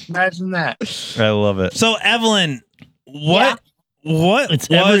 Imagine that. I love it. So Evelyn, what It's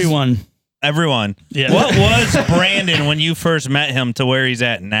was everyone. Yeah. What was Brandon when you first met him to where he's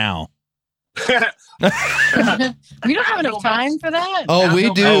at now? We don't have enough time for that. Oh, we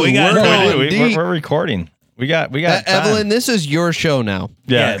do. Oh, we got- We're no, going deep. We're recording. We got time. Evelyn, this is your show now.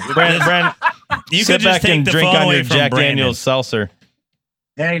 Yeah, Brandon, You sit could just back take and the drink phone on away your from Jack Brandon. Daniels seltzer.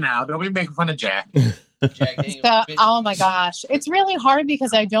 Hey, now don't be making fun of Jack. Oh my gosh. It's really hard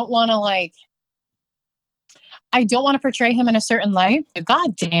because I don't want to portray him in a certain light.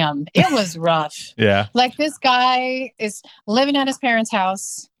 God damn, it was rough. Yeah. Like this guy is living at his parents'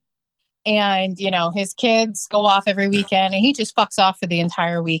 house and, his kids go off every weekend and he just fucks off for the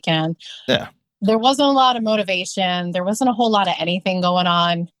entire weekend. Yeah. There wasn't a lot of motivation. There wasn't a whole lot of anything going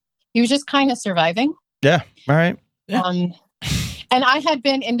on. He was just kind of surviving. Yeah. All right. Yeah. And I had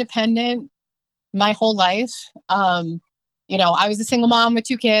been independent my whole life. I was a single mom with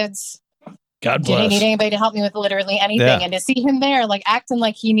 2 kids. God Didn't bless. need anybody to help me with literally anything. Yeah. And to see him there, like acting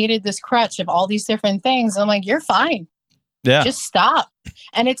like he needed this crutch of all these different things, I'm like, you're fine. Yeah. Just stop.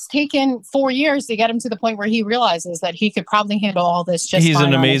 And it's taken 4 years to get him to the point where he realizes that he could probably handle all this just He's fine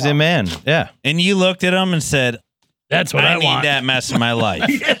an on his amazing own. man. Yeah. And you looked at him and said, That's what I, I need want. that mess in my life.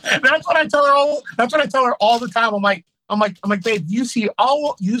 That's what I tell her all the time. I'm like, babe, you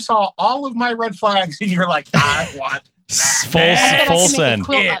saw all of my red flags, and you're like, I want Full I bet I full can make a send.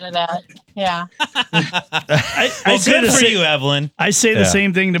 quilt out of that. Yeah. I Well, say good the for same, you, Evelyn. I say the Yeah.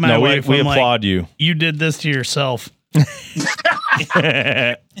 same thing to my No, wife. we I'm like, applaud you. you did this to yourself.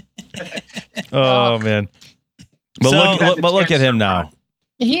 Oh man. But So- look at him now.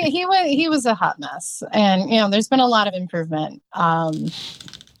 He was a hot mess. And there's been a lot of improvement.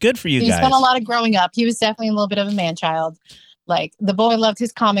 Good for you He guys. spent a lot of growing up. He was definitely a little bit of a man child. Like the boy loved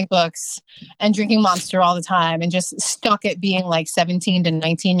his comic books and drinking Monster all the time and just stuck at being like 17 to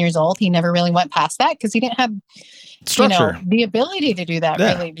 19 years old. He never really went past that because he didn't have Structure. the ability to do that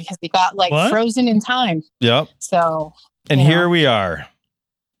Yeah. really because he got like What? frozen in time. Yep. So And you here know. we are.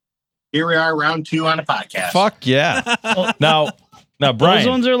 Here we are, round 2 on a podcast. Fuck yeah. Now Those Brian,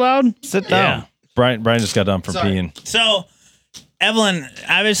 ones are loud. sit down. Brian just got done from peeing. So, Evelyn,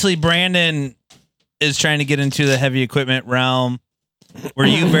 obviously Brandon is trying to get into the heavy equipment realm. Were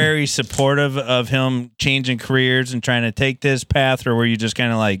you very supportive of him changing careers and trying to take this path, or were you just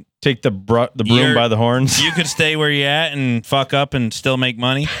kind of like take the broom by the horns? You could stay where you at and fuck up and still make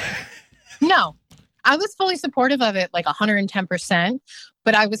money? No, I was fully supportive of it, like 110%.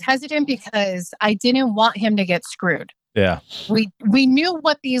 But I was hesitant because I didn't want him to get screwed. Yeah. We knew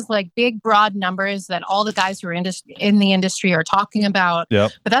what these like big broad numbers that all the guys who are in the industry are talking about.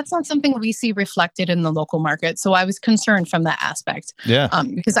 Yep. But that's not something we see reflected in the local market. So I was concerned from that aspect. Yeah.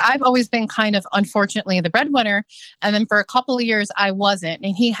 Because I've always been kind of, unfortunately, the breadwinner. And then for a couple of years I wasn't,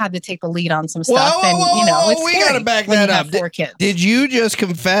 and he had to take the lead on some stuff. It's we got to back that up. Did you just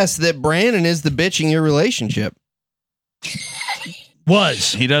confess that Brandon is the bitch in your relationship?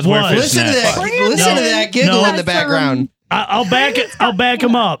 He does wear fishnets. Listen to that giggle in the background. I'll back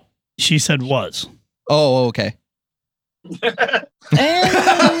him up. She said was. Oh, okay.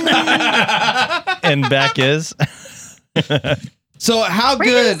 And back is. So how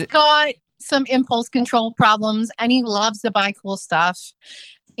Brandon's good? Got some impulse control problems, and he loves to buy cool stuff.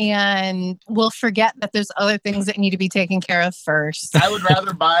 And we'll forget that there's other things that need to be taken care of first. I would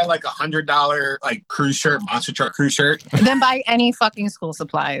rather buy like $100 like cruise shirt, monster truck cruise shirt, than buy any fucking school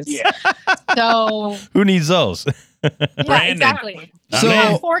supplies. Yeah. So who needs those? yeah, exactly. So I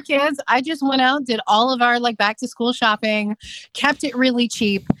have 4 kids. I just went out, did all of our like back to school shopping, kept it really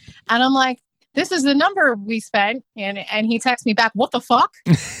cheap, and I'm like, this is the number we spent. And he texts me back, what the fuck?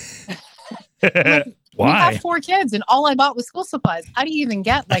 Why? We have 4 kids, and all I bought was school supplies. How do you even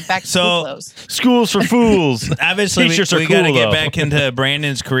get like back to school clothes? Schools for fools. Obviously, we cool, got to get though. back into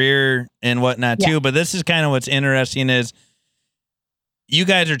Brandon's career and whatnot too. But this is kind of what's interesting is you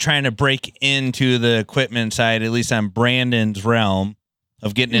guys are trying to break into the equipment side, at least on Brandon's realm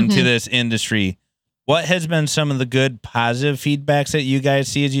of getting into this industry. What has been some of the good positive feedbacks that you guys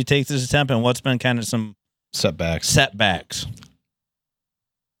see as you take this attempt, and what's been kind of some setbacks?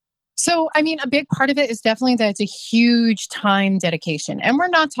 So, I mean, a big part of it is definitely that it's a huge time dedication. And we're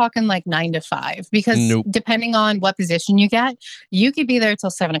not talking like 9 to 5, because depending on what position you get, you could be there till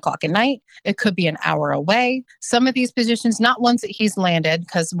 7 o'clock at night. It could be an hour away. Some of these positions, not ones that he's landed,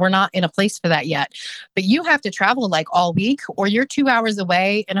 because we're not in a place for that yet, but you have to travel like all week, or you're 2 hours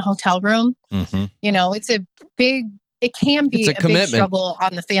away in a hotel room. Mm-hmm. You know, it can be a big struggle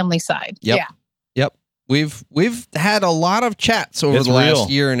on the family side. Yep. Yeah. Yep. We've had a lot of chats over the last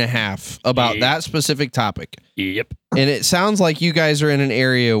year and a half about that specific topic. Yep. And it sounds like you guys are in an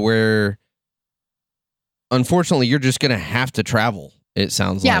area where, unfortunately, you're just going to have to travel. It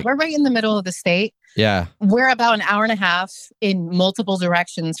sounds like. Yeah, we're right in the middle of the state. Yeah. We're about an hour and a half in multiple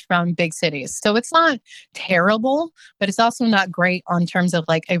directions from big cities. So it's not terrible, but it's also not great on terms of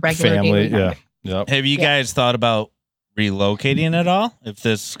like a regular family. daily Yeah. Yep. Have you guys thought about relocating at all if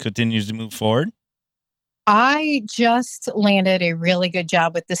this continues to move forward? I just landed a really good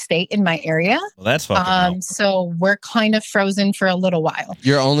job with the state in my area. Well, that's fucking helpful. So we're kind of frozen for a little while.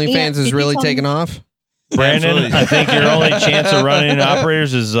 Your OnlyFans is really taking off? Brandon, I think your only chance of running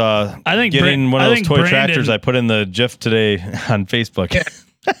operators is getting one of those toy tractors I put in the GIF today on Facebook.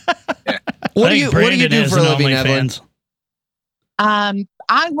 What do you do for a living, Evelyn?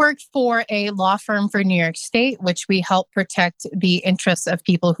 I work for a law firm for New York State, which we help protect the interests of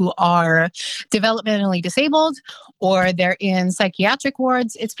people who are developmentally disabled or they're in psychiatric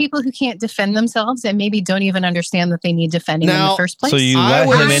wards. It's people who can't defend themselves and maybe don't even understand that they need defending in the first place. So you let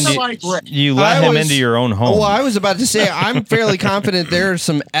him into your own home. Well, I was about to say, I'm fairly confident there are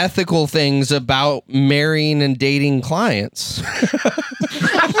some ethical things about marrying and dating clients.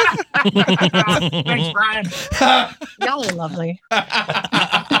 Thanks, Brian. Y'all are lovely.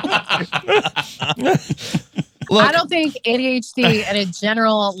 Look, I don't think ADHD and a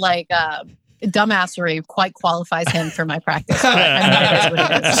general dumbassery quite qualifies him for my practice. But, I mean, it is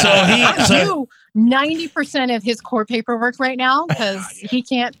what it is. I do 90% of his court paperwork right now because he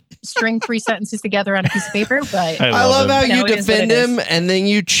can't string 3 sentences together on a piece of paper. But I love how you defend him and then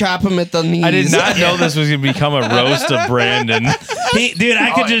you chop him at the knees. I did not know this was going to become a roast of Brandon. Dude,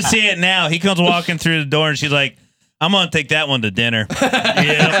 I could just see it now. He comes walking through the door and she's like, I'm going to take that one to dinner.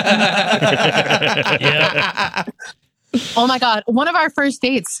 Yeah. Oh my God. One of our first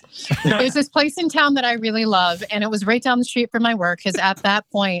dates, there's this place in town that I really love. And it was right down the street from my work. Because at that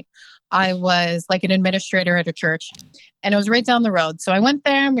point, I was like an administrator at a church. And it was right down the road. So I went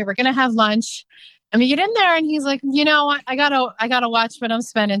there and we were going to have lunch. And we get in there and he's like, you know what? I gotta watch what I'm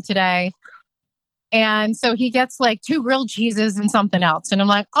spending today. And so he gets like 2 grilled cheeses and something else. And I'm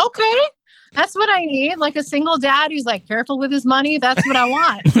like, okay. That's what I need. Like a single dad who's like careful with his money. That's what I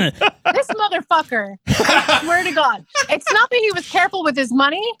want. This motherfucker. I swear to God. It's not that he was careful with his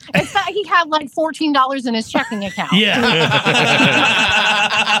money. It's that he had like $14 in his checking account. Yeah.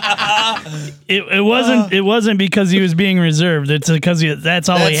 It wasn't because he was being reserved. It's because that's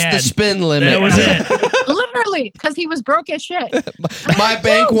all he had. That's the spin limit. That was it. Literally, because he was broke as shit. My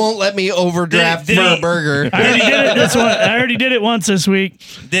bank won't let me overdraft for a burger. I already did it this one. I already did it once this week.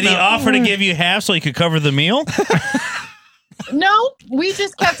 Did he offer to give you half so he could cover the meal? No, we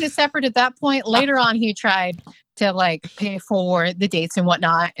just kept it separate at that point. Later on, he tried to like pay for the dates and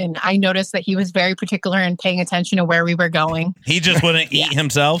whatnot. And I noticed that he was very particular in paying attention to where we were going. He just wouldn't eat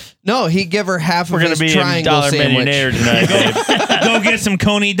himself? No, he'd give her half We're of going his to be triangle in Dollar sandwich. Millionaire tonight, babe. Go get some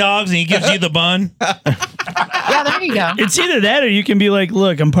Coney dogs and he gives you the bun. Yeah, there you go. It's either that or you can be like,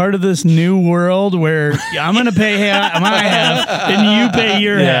 look, I'm part of this new world where I'm going to pay my half and you pay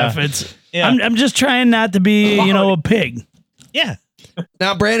your half. I'm just trying not to be, a pig. Yeah.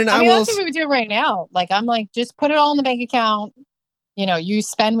 Now, Brandon, I mean, that's what we would do right now. Like, I'm like, just put it all in the bank account. You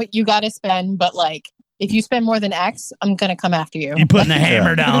spend what you got to spend, but like, if you spend more than X, I'm gonna come after you. You're putting the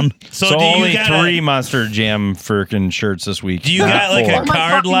hammer down. So only 3 Monster Jam freaking shirts this week. Do you got like a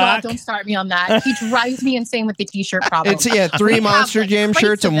card lock? God, don't start me on that. He drives me insane with the t-shirt problem. It's 3 Monster Jam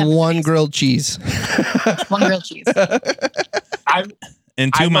shirts and 1 grilled cheese. 1 grilled cheese.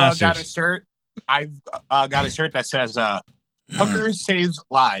 And 2 monsters. I've got a shirt that says Hooker Saves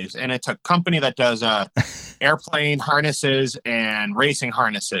Lives, and it's a company that does airplane harnesses and racing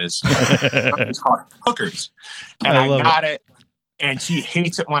harnesses. It's called Hookers. And I got it, and she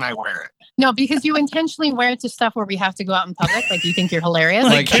hates it when I wear it. No, because you intentionally wear it to stuff where we have to go out in public. Like, you think you're hilarious.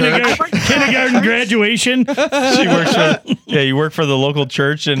 Like kindergarten graduation. She works for, you work for the local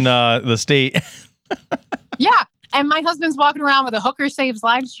church in the state. Yeah. And my husband's walking around with a Hooker Saves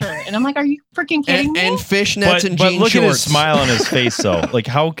Lives shirt. And I'm like, are you freaking kidding me? And fishnets and jean look shorts. at his smile on his face, though. Like,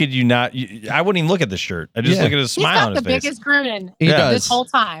 how could you not? I wouldn't even look at the shirt. I just look at his smile on his face. He's got the biggest grin does. this whole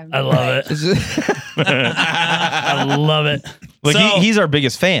time. I love it. I love it. Like, he's our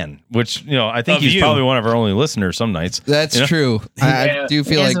biggest fan, which, I think he's probably one of our only listeners some nights. That's true. I do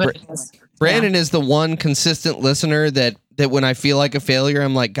feel like Brandon is the one consistent listener that when I feel like a failure,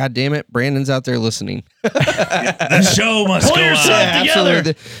 I'm like, God damn it, Brandon's out there listening. The show must Pull go yourself on. together.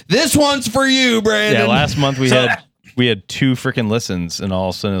 Absolutely. This one's for you, Brandon. Yeah, last month we had 2 freaking listens, and all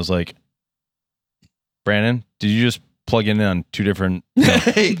of a sudden it was like, Brandon, did you just plug in on 2 different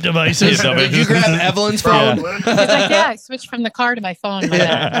devices? Did you grab Evelyn's phone? He's like, I switched from the car to my phone.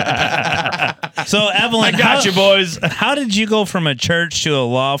 So, Evelyn, I got you, boys. How did you go from a church to a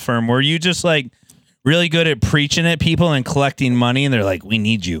law firm? Were you just like really good at preaching at people and collecting money, and they're like, we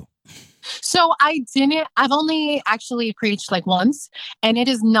need you? So I've only actually preached like once, and it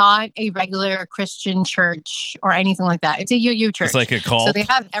is not a regular Christian church or anything like that. It's a UU church. It's like a cult. So they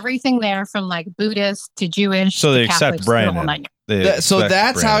have everything there from like Buddhist to Jewish. So they to Catholic, accept Brandon. So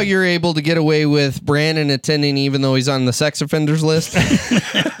that's how you're able to get away with Brandon attending, even though he's on the sex offenders list.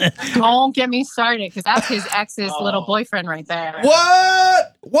 Don't get me started, because that's his ex's little boyfriend right there.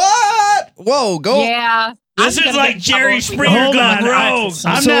 What? Whoa, go. Yeah. This is like Jerry Springer Hold gone on, rogue.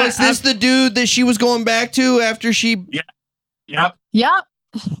 Is this the dude that she was going back to after she? Yep. Yep.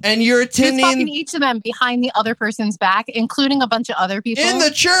 And you're He's fucking attending each of them behind the other person's back, including a bunch of other people. in the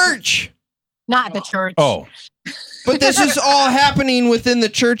church. Not at the church. Oh, But this is all happening within the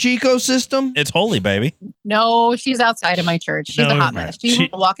church ecosystem. It's holy, baby. No, she's outside of my church. She's a hot mess. She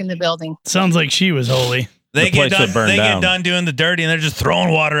won't walk in the building. Sounds like she was holy. They The place get would done. burn They down. get done doing the dirty, and they're just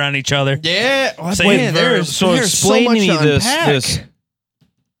throwing water on each other. Yeah. Oh, Same man, verb. so there's explain so much to me to unpack.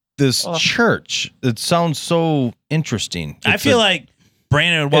 this church. It sounds so interesting. I feel like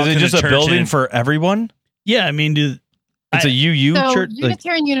Brandon would walk is it into just a church building and- for everyone? Yeah, I mean, It's a UU So church.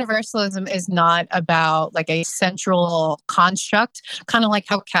 Unitarian Universalism is not about like a central construct, kind of like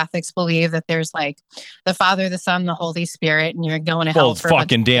how Catholics believe that there's like the Father, the Son, the Holy Spirit, and you're going to hell. Well, for a bunch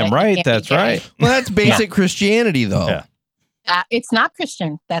fucking of damn shit. right. You can't That's be gay. right. Well, that's basic Christianity, though. Yeah. It's not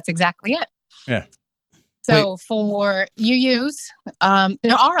Christian. That's exactly it. Yeah. So for UUs,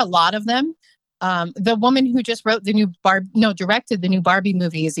 there are a lot of them. The woman who just wrote the new directed the new Barbie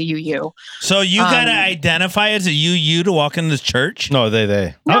movie is a UU. So you gotta identify as a UU to walk in this church? No,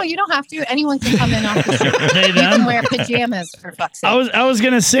 they. No, you don't have to. Anyone can come in off the street. You can wear pajamas, for fuck's sake. I was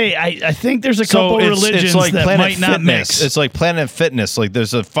gonna say I think there's a couple religions it's like that Planet might not Fitness. mix. It's like Planet Fitness. Like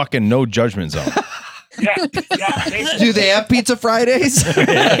there's a fucking no judgment zone. Do they have Pizza Fridays?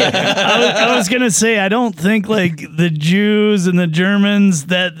 I was gonna say, I don't think like the Jews and the Germans,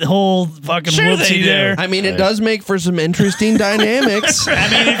 that whole fucking Sure they whoopsie do. there. I mean, it does make for some interesting dynamics. I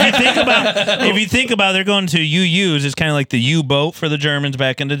mean, if you think about, they're going to UUs. It's kind of like the U-boat for the Germans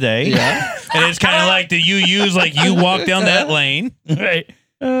back in the day. Yeah. And it's kind of like the UUs, like you walk down that lane. Right.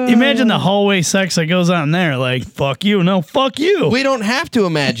 Imagine the hallway sex that goes on there. Like, fuck you. No, fuck you. We don't have to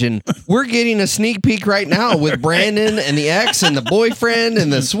imagine. We're getting a sneak peek right now with Brandon and the ex and the boyfriend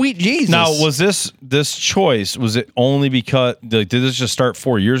and the sweet Jesus. Now, was this choice, was it only because, did this just start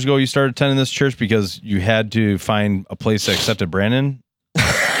 4 years ago you started attending this church because you had to find a place that accepted Brandon?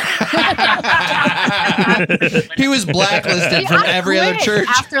 He was blacklisted from I every other quit church.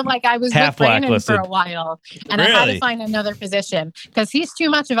 After like I was Half with Brandon for blacklisted. a while, and I had Really? to find another position because he's too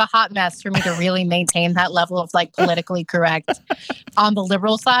much of a hot mess for me to really maintain that level of like politically correct on the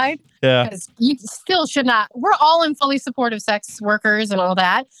liberal side. Yeah. Because you still should not. We're all in fully supportive sex workers and all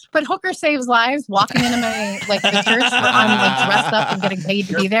that, but hooker saves lives. Walking into my like the church where I'm like dressed up and getting paid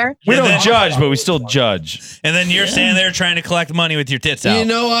to be there. We And don't then- judge, but we still judge. And then you're standing there trying to collect money with your tits out. You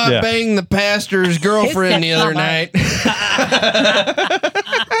know, I Yeah. banged the pastor's girlfriend the It's other not night.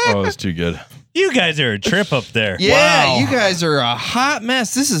 Oh, it's too good. You guys are a trip up there. Yeah, Wow. you guys are a hot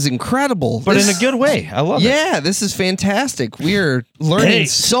mess. This is incredible. But This- in a good way. I love it. Yeah, this is fantastic. We are learning Hey.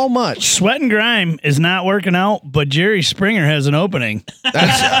 so much. Sweat and Grime is not working out, but Jerry Springer has an opening.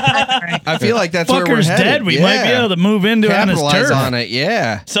 I feel like that's where we're Fucker's headed. dead. We might be able to move into on his capitalize turf. on it.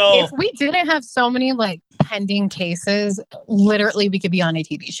 Yeah. So If we didn't have so many like pending cases, literally we could be on a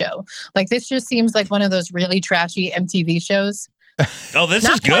TV show. Like this just seems like one of those really trashy MTV shows. oh, this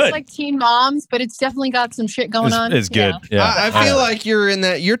Not is quite good. like Teen Moms, but it's definitely got some shit going on. It's good. Yeah. I feel like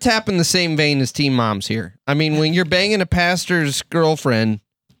you're tapping the same vein as Teen Moms here. I mean, when you're banging a pastor's girlfriend,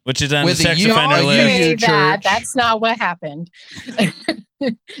 Which is on with the the sex U- offender Oh, list. you- Say that. church. That's not what happened.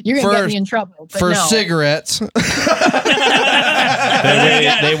 You're gonna get me in trouble. But for no. cigarettes.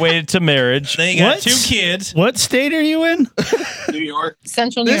 They waited to marriage. Then you got What? 2 kids. What state are you in? New York.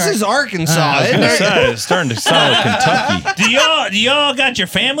 Central New This York. is Arkansas. I was isn't gonna it? say, it's starting to sound like Kentucky. Do y'all got your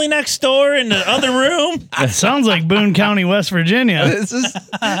family next door in the other room? It sounds like Boone County, West Virginia. This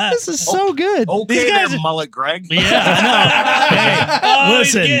is so good. Okay, These guys there, are- mullet, Greg. Yeah, I know. Oh,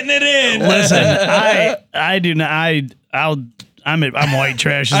 Listen. he's getting it in. Listen, I do not. I'm white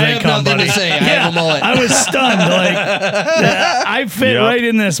trash as I they have come, nothing buddy. to say. I have a mullet. I was stunned. Like I fit Yep. right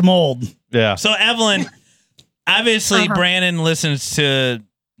in this mold. Yeah. So Evelyn, obviously Uh-huh. Brandon listens to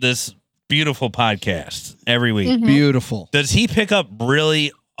this beautiful podcast every week. Mhm. Beautiful. Does he pick up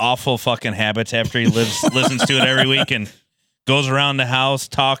really awful fucking habits after he listens to it every week and goes around the house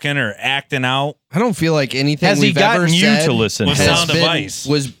talking or acting out? I don't feel like anything Has he we've ever gotten you said to listen? With has sound been- advice.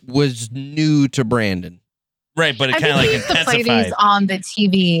 was new to Brandon. Right, but it I kind think of we like used to play intensified. these on the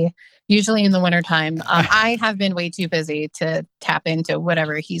TV, usually in the wintertime. I have been way too busy to tap into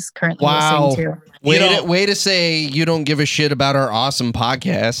whatever he's currently Wow. listening to. Way to say you don't give a shit about our awesome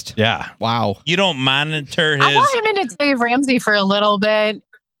podcast. Yeah. Wow. You don't monitor I his. brought him into Dave Ramsey for a little bit,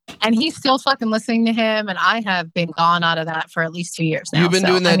 and he's still fucking listening to him, and I have been gone out of that for at least 2 years now. You've been So,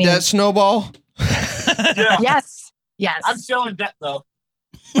 doing that I mean, debt snowball? Yeah. Yes. Yes. I'm still in debt though.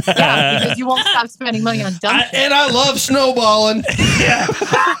 Yeah, because you won't stop spending money on dumb shit. And I love snowballing.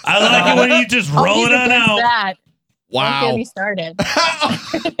 I like it when you just Oh, roll he's it on against out. that. Don't get Wow. me started.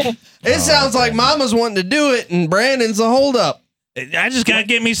 It sounds like Mama's wanting to do it and Brandon's the holdup. I just gotta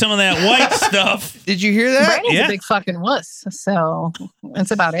get me some of that white stuff. Did you hear that? Brandon's Yeah. a big fucking wuss, so that's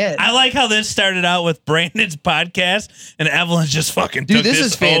about it. I like how this started out with Brandon's podcast and Evelyn's just fucking Dude, took this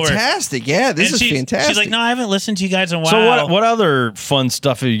is over. fantastic. Yeah, this And is she's- fantastic. She's like, no, I haven't listened to you guys in a while. So what other fun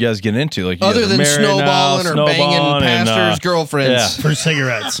stuff are you guys getting into? Like you Other guys are than married snowballing now, or banging snowballing and, pastors' girlfriends. yeah. For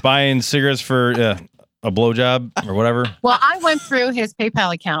cigarettes. buying cigarettes for a blowjob or whatever. Well, I went through his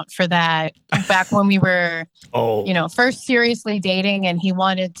PayPal account for that back when we were, Oh, first seriously dating, and he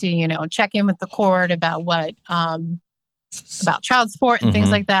wanted to, check in with the court about what, about child support and things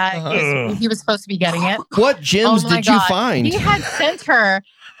Mhm. like that. Uh-huh. He was supposed to be getting it. What gems Oh my did you God. find? He had sent her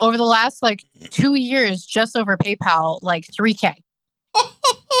over the last 2 years just over PayPal like $3,000.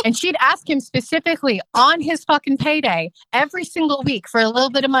 And she'd ask him specifically on his fucking payday every single week for a little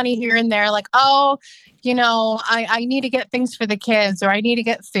bit of money here and there, like, oh, I need to get things for the kids, or I need to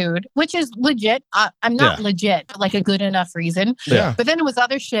get food, which is legit. I'm not legit, but like a good enough reason. Yeah. But then it was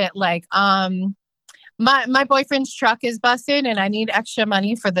other shit like, my boyfriend's truck is busted and I need extra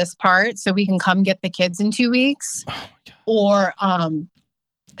money for this part so we can come get the kids in 2 weeks. Oh my God. Or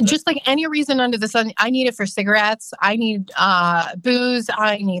Just like any reason under the sun. I need it for cigarettes. I need booze.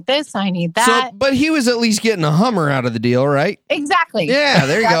 I need this. I need that. So, but he was at least getting a Hummer out of the deal, right? Exactly. Yeah,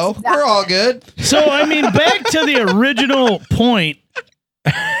 there you That's go. exactly We're all good. So, I mean, back to the original point.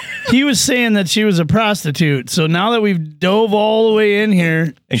 He was saying that she was a prostitute. So now that we've dove all the way in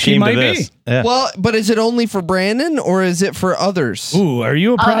here, And she came might to this. be. Yeah. Well, but is it only for Brandon or is it for others? Ooh, are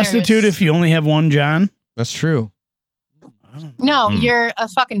you a prostitute if you only have one John? That's true. No, you're a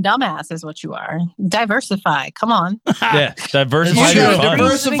fucking dumbass is what you are. Diversify. Come on. Yeah, diversify. You gotta your funds.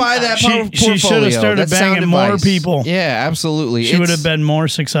 diversify that She portfolio. should have started That's sound banging more advice. people. Yeah, absolutely. She would have been more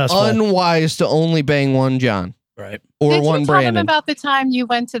successful. unwise to only bang one John. Right. Or Did one you tell him Brandon. about the time you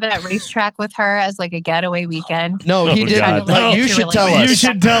went to that racetrack with her as like a getaway weekend? No, he didn't. God. But you should tell us. You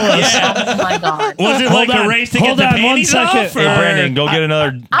should tell us. Oh my god. Was it Hold like on. a race to Hold get the on one panties second. off? Hey, or- Brandon, go get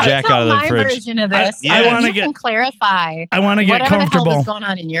another I'll Jack tell out of the my fridge. version of this. Yeah. I wanna you get- can clarify. I want to get whatever the hell comfortable. was going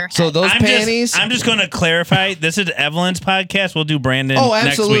on in your head. So those panties. I'm just going to clarify. This is Evelyn's podcast. We'll do Brandon Oh, next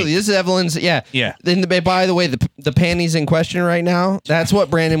absolutely. week. This is Evelyn's. Yeah. Yeah. Then, by the way, the panties in question right now, that's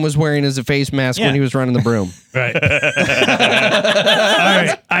what Brandon was wearing as a face mask Yeah. when he was running the broom. Right. All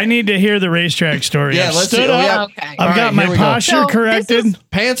right. I need to hear the racetrack story. Yeah, I've let's stood see. Oh, up. yeah. Okay. I've All got right, my here we go. posture So, corrected. this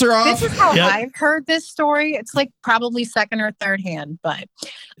Pants are off. This is how Yep. I've heard this story. It's like probably second or third hand, but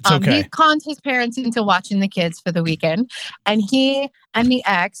It's okay. he conned his parents into watching the kids for the weekend, and he and the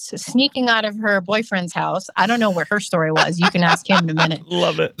ex sneaking out of her boyfriend's house. I don't know where her story was. You can ask him in a minute.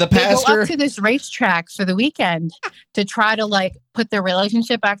 Love it. The They go pastor. up to this racetrack for the weekend to try to like put their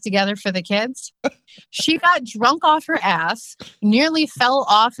relationship back together for the kids. She got drunk off her ass, nearly fell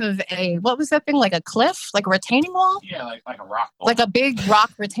off of what was that thing? Like a cliff, like a retaining wall, Yeah, like a rock. like a big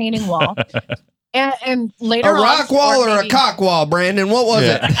rock retaining wall. And later A rock wall or a maybe- cock wall, Brandon? What was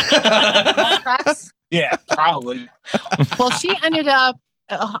Yeah. it? cracks. Yeah, probably. Well, she ended up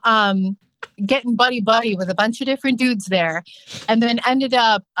getting buddy with a bunch of different dudes there, and then ended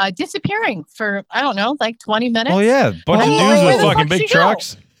up disappearing for I don't know, like 20 minutes. Oh yeah, bunch of Oh, dudes where with the fucking fuck big she go?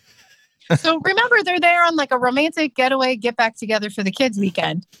 trucks. So remember, they're there on like a romantic getaway, get back together for the kids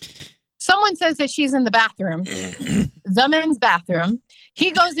weekend. Someone says that she's in the bathroom, the men's bathroom.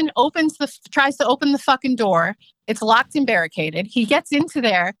 He goes and tries to open the fucking door. It's locked and barricaded. He gets into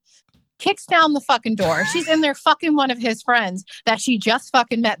there, kicks down the fucking door. She's in there fucking one of his friends that she just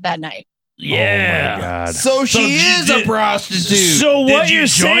fucking met that night. Yeah. Oh my God. So she is a did- prostitute. So what you you're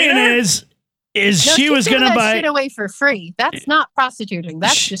join saying her? is No, she was giving going to that shit buy. away for free. That's not prostituting.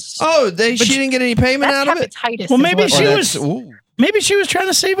 That's Sh- just she didn't get any payment that's out of it? hepatitis. Well, is maybe what she it Or is. was- that's- ooh. Maybe she was trying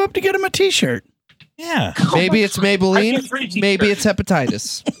to save up to get him a T-shirt. Yeah. Maybe it's I get Maybelline. free t-shirts. Maybe it's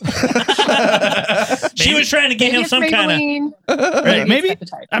hepatitis. She was trying to get Maybe him it's some kind of. Maybelline. Right? Maybe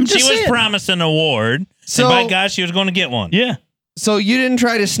it's hepatitis. I'm She just was saying. promised an award. So- and by God, she was going to get one. Yeah. So you didn't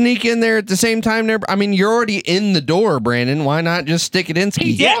try to sneak in there at the same time there? I mean, you're already in the door, Brandon. Why not just stick it in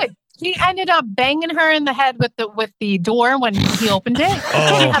He ski? did. He ended up banging her in the head with the door when he opened it.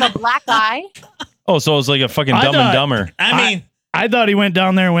 Oh. She had a black eye. Oh, so it's like a fucking I Dumb thought- and Dumber. I mean, I thought he went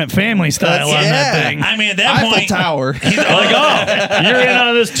down there and went family style on yeah. that thing. I mean, at that Eiffel point, Tower. he's Like, oh, you're in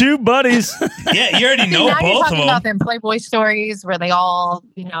on this too, buddies. yeah, you already See, know now you're both of talking them. about them Playboy stories where they all,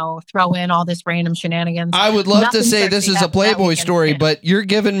 throw in all this random shenanigans. I would love to Nothing say sexy this is a happened that Playboy weekend. story, but you're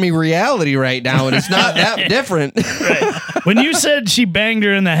giving me reality right now, and it's not that different. When you said she banged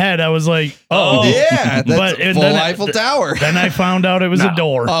her in the head, I was like, oh. Yeah, that's But- and full then- Eiffel Tower. Then I found out it was a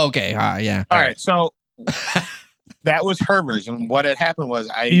door. Oh, okay, yeah. All right, so that was her version. What had happened was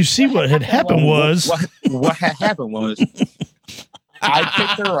You see what had happened was what had happened was I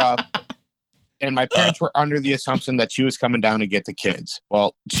picked her up, and my parents were under the assumption that she was coming down to get the kids.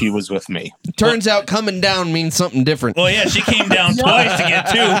 Well, she was with me. Turns out coming down means something different. Well, yeah, she came down twice to get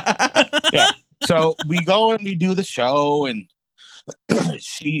two. Yeah. So we go and we do the show, and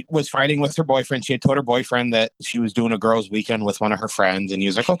she was fighting with her boyfriend. She had told her boyfriend that she was doing a girls' weekend with one of her friends, and he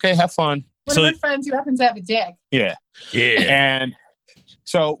was like, "Okay, have fun." One So- of my friends who happens to have a dick. Yeah. yeah. And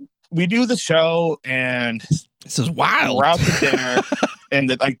so we do the show, and This is wild. we're out to dinner, and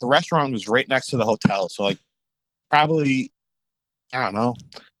the restaurant was right next to the hotel. So probably, I don't know,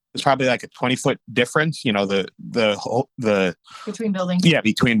 it's probably like a 20-foot difference. The Between buildings. yeah,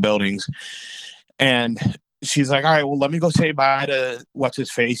 between buildings. And she's like, "All right, well, let me go say bye to what's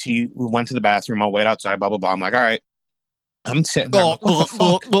his face. We went to the bathroom. I'll wait outside. Blah blah blah." I'm like, "All right." I'm sitting there. What the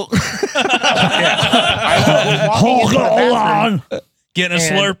fuck? I was walking into the bathroom, on. Getting a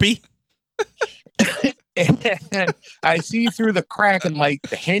And- Slurpee. and I see through the crack in the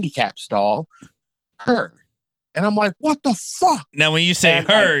handicap stall her, and I'm like, "What the fuck?" Now, when you say And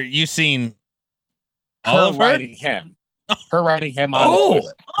her, you seen all Her of her? riding him. Her riding him on the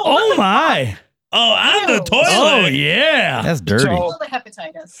toilet. Oh my. Oh, on the Ew. toilet. Oh yeah. That's dirty. All the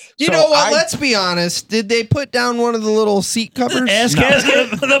hepatitis. You So know what? I- Let's be honest. Did they put down one of the little seat covers? Ass No.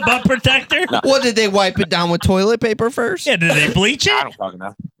 casket. The butt protector. What, did they wipe it down with toilet paper first? Yeah, did they bleach I it? don't fucking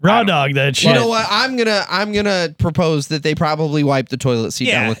know. Raw dog that shit. You know what? I'm gonna propose that they probably wiped the toilet seat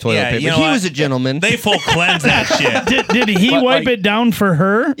down Yeah, with toilet yeah, paper. you know He what? was a gentleman. They full cleanse that shit. Did he But, wipe like- it down for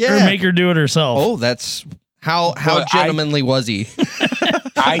her Yeah. or make her do it herself? Oh, that's how But gentlemanly was he?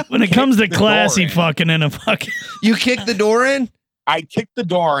 When it comes to kicked the classy door in. fucking in a fucking. You kicked the door in? I kicked the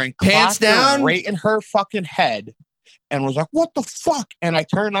door and Pants clocked her down? right in her fucking head and was like, what the fuck? And I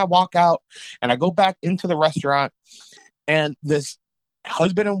turn and I walk out and I go back into the restaurant and this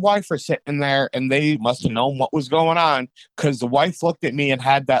husband and wife are sitting there and they must have known what was going on because the wife looked at me and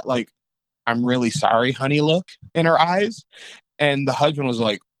had that like, I'm really sorry, honey look in her eyes. And the husband was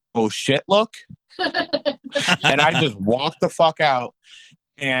like, oh shit look. And I just walked the fuck out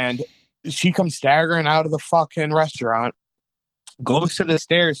and she comes staggering out of the fucking restaurant, goes to the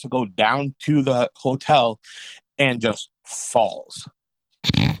stairs to go down to the hotel and just falls.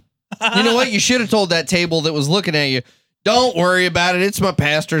 You know what? You should have told that table that was looking at you, don't worry about it. It's my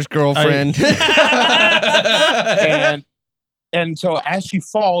pastor's girlfriend. And so as she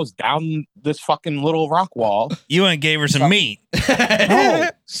falls down this fucking little rock wall, You went and gave her some meat.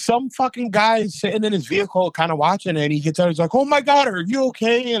 some fucking guy is sitting in his vehicle kind of watching it and he gets out, he's like, oh my God, are you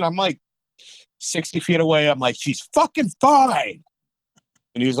okay? And I'm like 60 feet away. I'm like, she's fucking fine.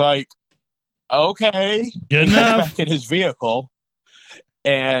 And he's like, okay. Good He gets enough. back in his vehicle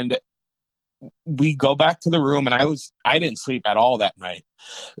and we go back to the room and I didn't sleep at all that night.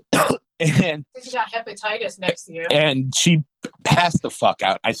 and You got hepatitis next to you. and she passed the fuck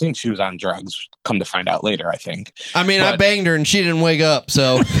out. I think she was on drugs. Come to find out later, I think. I mean, I But- banged her and she didn't wake up,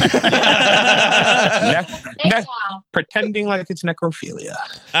 so. Pretending like it's necrophilia.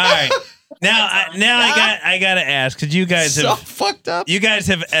 All right. Now I gotta ask, because you guys So have fucked up. you guys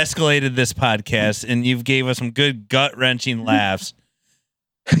have escalated this podcast and you've gave us some good gut wrenching laughs.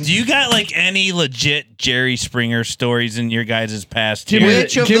 Do you got like any legit Jerry Springer stories in your guys' past? Give me here? the-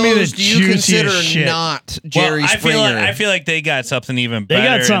 Which of give me the those do you juiciest consider shit. not Jerry I Springer? I feel like they got something even They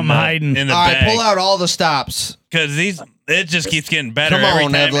better. got something hiding. in the All right, bag. pull out all the stops. Because it just keeps getting better Come every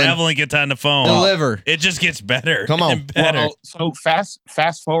on, time Evelyn. Evelyn gets on the phone. Deliver. It just gets better. Come on. and better. Well, so fast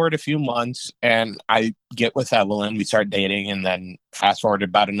forward a few months and I get with Evelyn. We start dating and then fast forward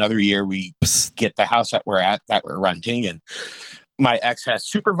about another year, we get the house that we're renting. And my ex has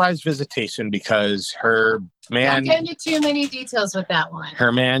supervised visitation because her Don't man get into too many details with that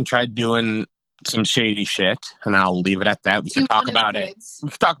one. tried doing some shady shit. And I'll leave it at that. We can To talk one of about the it. kids. We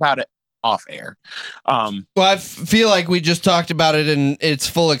can talk about it off air. Well, I feel like we just talked about it in its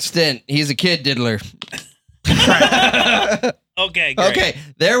full extent. He's a kid diddler. Okay, great. Okay,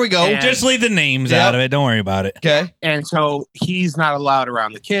 there we go. And- Just leave the names Yep. out of it. Don't worry about it. Okay. And so he's not allowed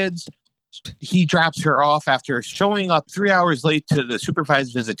around the kids. He drops her off after showing up 3 hours late to the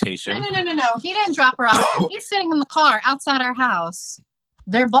supervised visitation. No. He didn't drop her off. He's sitting in the car outside our house.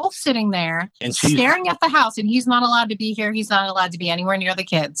 They're both sitting there And she's staring at the house, and he's not allowed to be here. He's not allowed to be anywhere near the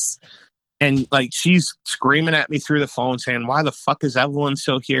kids. and like she's screaming at me through the phone saying, why the fuck is Evelyn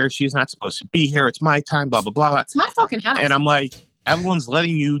still here? She's not supposed to be here. It's my time, blah, blah, blah. It's my fucking house. And I'm like, Evelyn's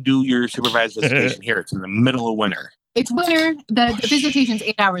letting you do your supervised visitation here. It's in the middle of winter. It's winter. The visitation's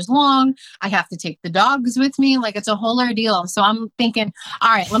 8 hours long. I have to take the dogs with me. Like, it's a whole ordeal. So I'm thinking, all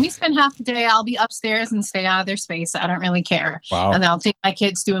right, let me spend half the day. I'll be upstairs and stay out of their space. I don't really care. Wow. And then I'll take my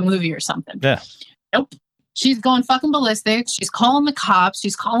kids to a movie or something. Yeah. Nope. She's going fucking ballistic. She's calling the cops.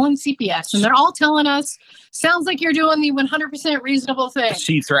 She's calling CPS. And they're all telling us, sounds like you're doing the 100% reasonable thing.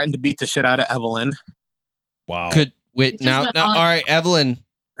 She threatened to beat the shit out of Evelyn. Wow. Could wait It's now? just Now, not- all right, Evelyn.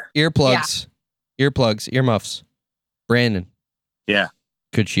 Earplugs, earmuffs. Brandon. Yeah.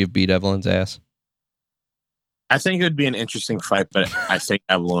 Could she have beat Evelyn's ass? I think it would be an interesting fight, but I think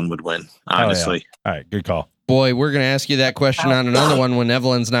Evelyn would win, yeah. honestly. All right. Good call. Boy, we're gonna ask you that question on another one when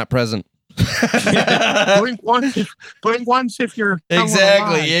Evelyn's not present. Blink once if you're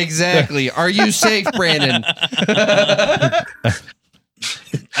Exactly. Are you safe, Brandon?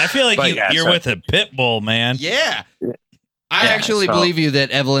 I feel like But yeah, you're so- with a pit bull, man. Yeah. I Yeah, actually so- believe you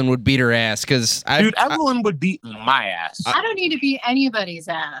that Evelyn would beat her ass because Dude, Evelyn would beat my ass. I don't need to beat anybody's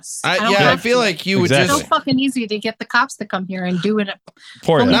ass. I don't I have feel to. like you would It's Exactly. so fucking easy to get the cops to come here and do it.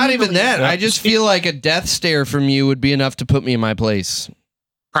 For Well, you. not even that. Yeah. I just feel like a death stare from you would be enough to put me in my place.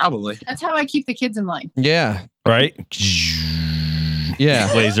 Probably. That's how I keep the kids in line. Yeah. Right?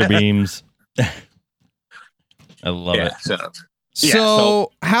 Yeah. Laser beams. I love Yeah. it. So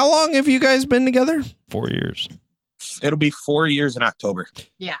So, how long have you guys been together? 4 years. It'll be 4 years in October.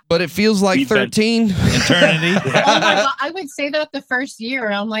 Yeah. But it feels like We've been- 13. Eternity. Oh my God. I would say that the first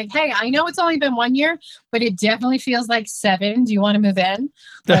year. I'm like, hey, I know it's only been 1 year, but it definitely feels like 7. Do you want to move in?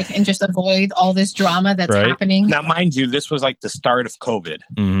 Like, and just avoid all this drama that's Right. happening. Now, mind you, this was like the start of COVID.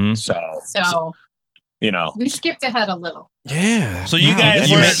 Mm-hmm. So You know, we skipped ahead a little. Yeah. So you guys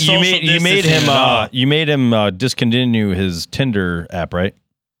You were made him discontinue his Tinder app, right?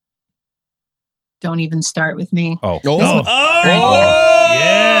 Don't even start with me. Oh. Oh,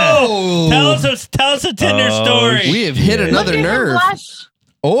 yeah. Tell us a Tinder story. We have hit shit. another Look at him nerve. blush.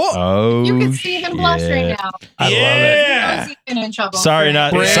 Oh. You can see him blush right shit. now. I love it. Yeah. He's even in trouble. Sorry,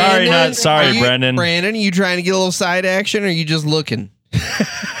 not Brandon, sorry, are you- Brendan. Brandon, are you trying to get a little side action or are you just looking?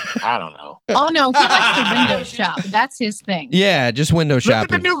 I don't know. Oh no, he likes to window shop. That's his thing. Yeah, just window Look at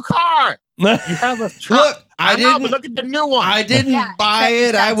the shopping. new car. You have a truck. Look, I know, but didn't look at the new one. I didn't Yeah, buy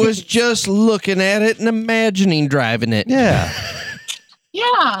except it. I that's was it. just looking at it and imagining driving it. Yeah.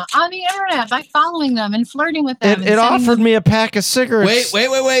 Yeah, on the internet by following them and flirting with them. It and sending offered them- me a pack of cigarettes.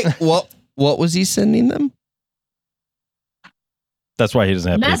 Wait. What was he sending them? That's why he doesn't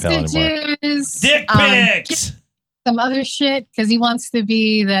have PayPal anymore. messages, Dick pics. some other shit because he wants to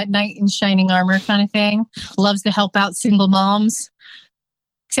be that knight in shining armor kind of thing. Loves to help out single moms.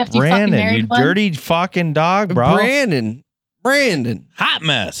 Except you fucking Brandon, married you one. dirty fucking dog, bro. Brandon, Hot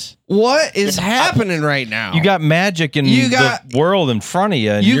mess. what is happening right now? You got magic in the world in front of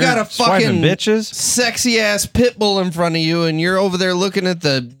you. And You you're got a swiping fucking bitches. sexy ass pit bull in front of you, and you're over there looking at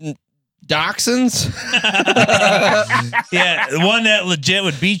the dachshunds. Yeah, the one that legit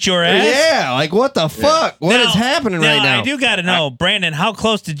would beat your ass. Yeah, like what the fuck? What is Now- happening right now? I do got to know, Brandon, how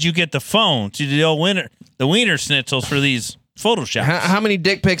close did you get the phone to the old wiener schnitzels for these Photoshops? How many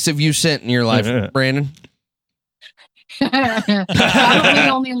dick pics have you sent in your life, Brandon? Probably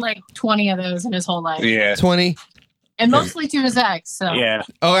only like 20 of those in his whole life. Yeah. 20? And mostly to his ex. So Yeah.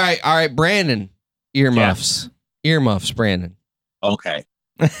 All right, Brandon. Earmuffs. Earmuffs, Brandon. Okay.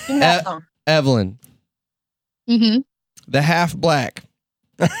 Evelyn. Mm-hmm. The half black.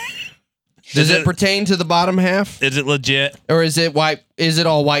 Does it pertain to the bottom half? Is it legit? Or is it white? Is it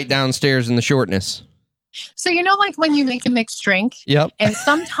all white downstairs in the shortness? So you know, like when you make a mixed drink, Yep. and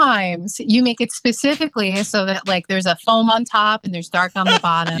sometimes you make it specifically so that like there's a foam on top and there's dark on the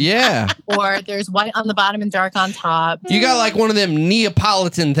bottom, Yeah. or there's white on the bottom and dark on top. You got like one of them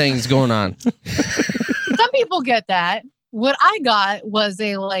Neapolitan things going on. Some people get that. What I got was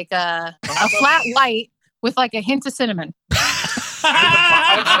a flat white with like a hint of cinnamon.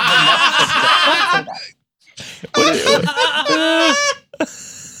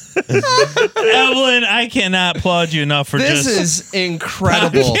 Evelyn, I cannot applaud you enough for This just is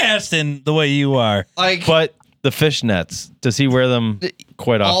incredible. podcasting the way you are. Like But the fishnets, does he wear them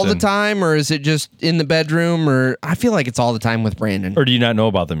quite often? all the time, or is it just in the bedroom? Or I feel like it's all the time with Brandon. Or do you not know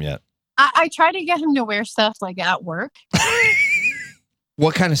about them yet? I try to get him to wear stuff like at work.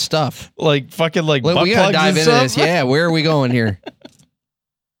 What kind of stuff? Like fucking like Look, butt we gotta plugs dive and into stuff? this. Yeah, where are we going here?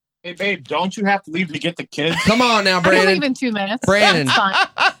 Hey, babe, don't you have to leave to get the kids? Come on now, I can leave Brandon. in 2 minutes. Brandon. It's fine.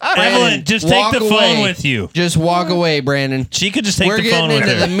 Evelyn, just take walk the phone away. with you. Just walk away, Brandon. She could just take We're the phone getting with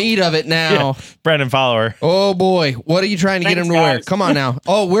into her. the meat of it now. Brandon, follow her. Oh boy, what are you trying to get Thanks, him to wear? guys. Come on now.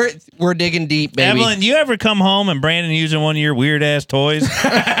 Oh, we're digging deep, baby. Evelyn, you ever come home and Brandon using one of your weird ass toys?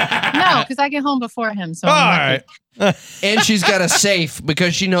 No, because I get home before him. So All I'm lucky. right. And she's got a safe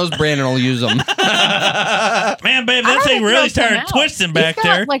because she knows Brandon will use them. Man, babe, I that don't thing know really if they're started out. twisting back He's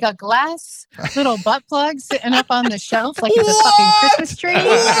got, there. like a glass little butt plug sitting up on the shelf like it's a fucking Christmas tree.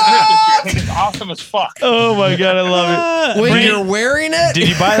 It's awesome as fuck. Oh my god, I love it. When Brandon- you're wearing it, Did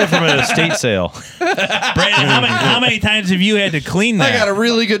you buy that from an estate sale? Brandon, how many times have you had to clean that? I got a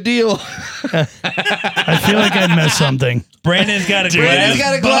really good deal. I feel like I missed something. Brandon's got a Brandon's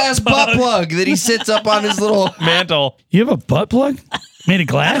got a glass butt plug. plug that he sits up on his little. Mantle. You have a butt plug made of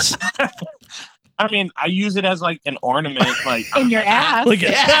glass? I mean, I use it as like an ornament. Like, In your ass. Like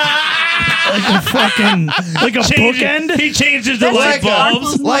a fucking like a bookend? He changed it to That's light like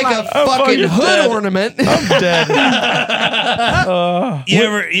bulbs. Like a I'm fucking fucking hood dead. ornament. I'm dead. You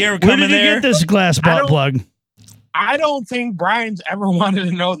ever Where come did in you there? get this glass butt don't- plug? I don't think Brian's ever wanted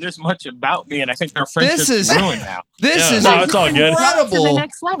to know this much about me, and I think our friendship's is- ruined now. This Yeah, is no, it's all good. To the incredible.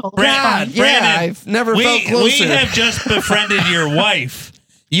 next level. Brandon, It's fine. Yeah, Brandon, I've never we felt closer. have just befriended your wife.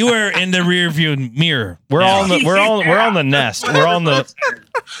 You are in the rear view mirror. We're now. all on the we're on the nest. We're on the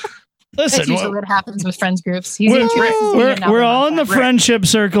That's Listen, usually what happens with friends groups. He's we're, interested in we're, another we're all one. in the friendship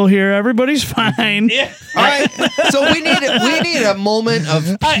circle here. Everybody's fine. Yeah. All right, so we need a moment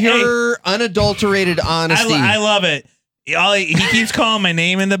of pure, unadulterated honesty. I love it. He keeps calling my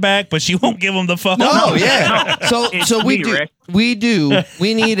name in the back, but she won't give him the phone. Oh yeah. So we me, do. Rick. We do.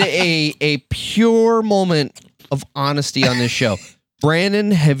 We need a pure moment of honesty on this show.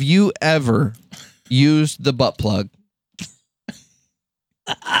 Brandon, have you ever used the butt plug?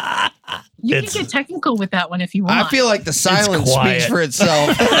 You can get technical with that one if you want. I feel like the silence quiet. speaks for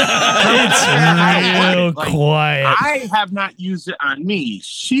itself. It's real Like, quiet. I have not used it on me.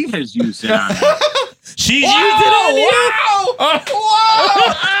 She has used it on me. She's used it on you.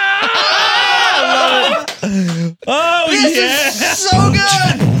 Oh, This is so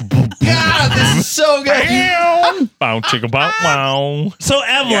good. God, this is so good. Bow, chicka, bow, wow. So,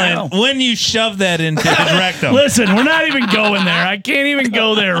 Evelyn, when you shove that into his rectum, Listen, we're not even going there. I can't even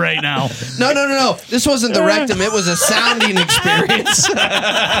go there right now. No. This wasn't the rectum. It was a sounding experience.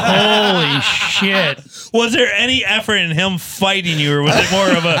 Holy shit. was there any effort in him fighting you, or was it more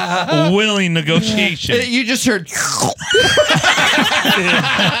of a willing negotiation? You just heard.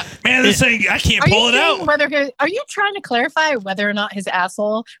 Man, this thing, I can't pull it out. Are you trying to clarify whether or not his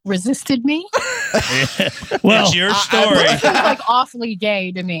asshole resisted me? Well, It's your story. It seems like awfully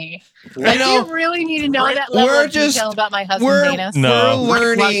gay to me. Like, do you really need to know that level of detail about my husband's anus? No.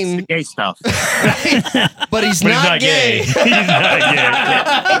 We're Rick likes learning, the gay stuff. but he's not gay. He's not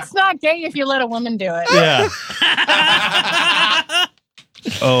gay. It's not gay if you let a woman do it. Yeah.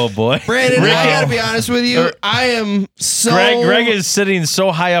 Oh boy, Brandon, Rick- I gotta be honest with you. I am so. Greg is sitting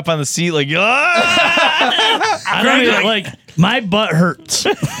so high up on the seat, like, ah! I don't even, like, my butt hurts.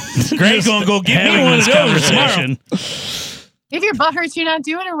 Greg's gonna go get me Having one of this those tomorrow. conversation. If your butt hurts, you're not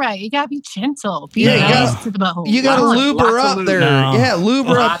doing it right. You gotta be gentle. Be Yeah, you nice gotta- to the butthole. You gotta Lots lube her of up lube. there. No. Yeah, lube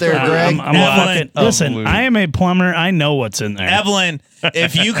her up there, Greg. I'm Evelyn. fucking, listen, I am a plumber. I know what's in there. Evelyn,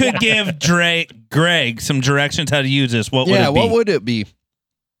 if you could give Greg some directions how to use this, what would Yeah, it be? what would it be?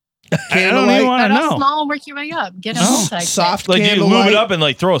 I don't even Candlelight? want to Start off know. small and work your way up. Get a Oh, multi. Soft Like, do you candlelight. move it up and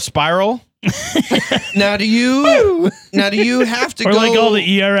like throw a spiral? Now do you have to Or go like all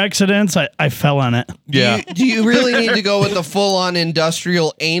the ER accidents, I fell on it. Do you really need to go with the full on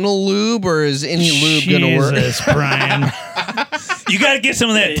industrial anal lube, or is any lube gonna work? Jesus, Brian. You got to get some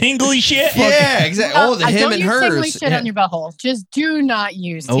of that tingly shit. Yeah, exactly. Oh, the him don't and use tingly hers. shit on your butthole. Just do not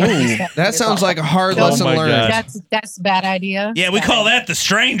use Oh, tingly shit on that your sounds butthole. like a hard Oh lesson my learned. God. That's a bad idea. Yeah, we Bad call idea. that the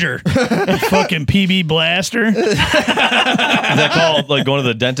stranger. Fucking PB blaster. Is that called like going to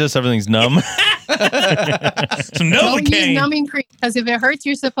the dentist? Everything's numb. Some Don't use Novocaine. numbing cream because if it hurts,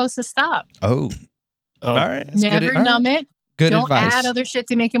 you're supposed to stop. Oh, All right. That's good Never ad- numb it. good Don't advice. add other shit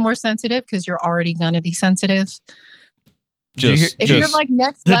to make it more sensitive because you're already gonna be sensitive. Just, If you're just like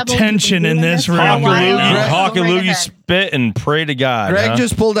next The level, tension in this room hawk a right loogie, now. hawk a Go right loogie, ahead. spit and pray to God. Greg huh?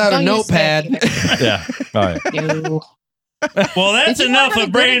 just pulled out a Don't use notepad. spit Yeah. All right. No. Well, that's If you enough want a of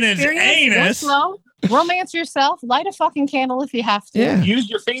good Brandon's experience, go anus. slow, romance yourself. Light a fucking candle if you have to. Yeah. Use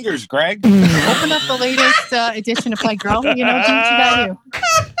your fingers, Greg. Open up the latest edition of Playgirl. You know, do what you gotta do.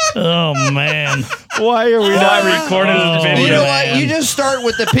 Oh, man. Why are we not recording Oh, this video? You know man. what? You just start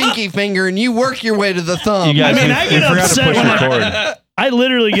with the pinky finger and you work your way to the thumb. You guys, I mean, we, I we get forgot to upset push when I- record. I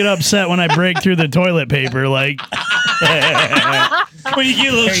literally get upset when I break through the toilet paper. Like, When you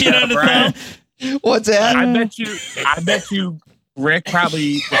get a little Hey, shit on the Brian. thumb. What's that? I bet you Rick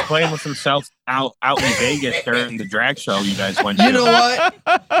probably was playing with himself out in Vegas during the drag show you guys went to. You know what?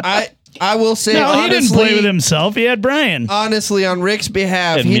 I will say no, honestly, he didn't play with himself. He had Brian. honestly, on Rick's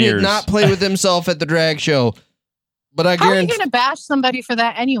behalf, And he mirrors. did not play with himself at the drag show. But I How are you guarantee. gonna bash somebody for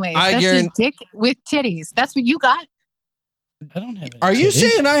that anyways? I That's guarant- just dick with titties. That's what you got. I don't have Are you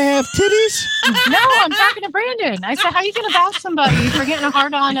saying I have titties? No, I'm talking to Brandon. I said, how are you gonna bash somebody for getting a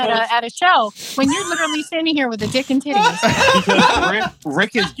hard on at a show when you're literally standing here with a dick and titties? Because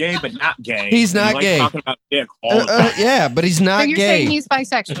Rick is gay, but not gay. He's not He likes gay. Talking about dick all the time. Yeah, but he's So not you're saying gay. he's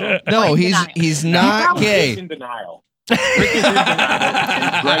bisexual? No, Or he's denying? he's not Rick is gay. in denial. Rick is in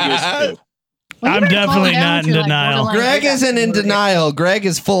denial. And Greg is too. Well, you I'm better calm definitely down not to, in like, denial. borderline Greg gay isn't in guy. denial. Greg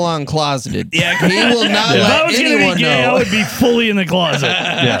is full on closeted. Yeah, He will not If I let was going to anyone be gay, I know. would be fully in the closet.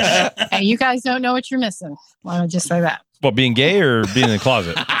 Yes. Hey, you guys don't know what you're missing. Why don't I just say that? What, being gay or being in the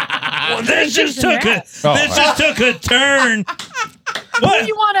closet? well, this just took a Oh, this just took a turn. What?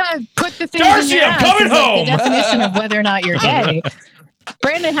 You want to put the things Darcy, in your I'm ass coming is, like, home. the definition of whether or not you're gay.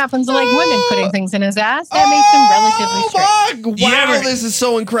 Brandon happens to like women putting things in his ass. That makes him relatively straight. Wow, You ever- this is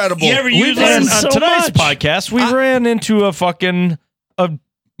so incredible. You ever We use ran, learned on so tonight's much. podcast, we ran into a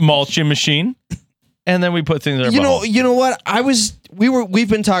mulching machine, and then we put things in our butthole. You know what? We've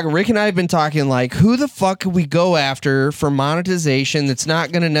been talking. Rick and I have been talking. Like, who the fuck could we go after for monetization? That's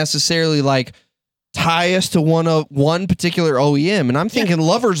not going to necessarily like tie us to one particular OEM, and I'm thinking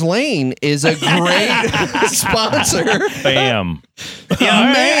Lover's Lane is a great sponsor. Bam.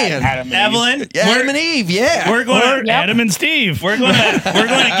 Yeah, Man, Evelyn, Adam and Eve, yeah. we're going. Or Adam and Steve. We're going to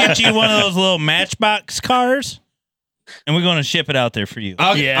get you one of those little Matchbox cars, and we're going to ship it out there for you.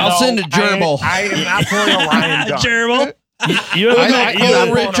 I'll send a gerbil. I am not pulling a Ryan Dunn. Gerbil. You have I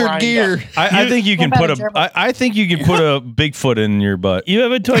call Richard Gere. I think you can What put about a gerbil? I think you can put a Bigfoot in your butt. You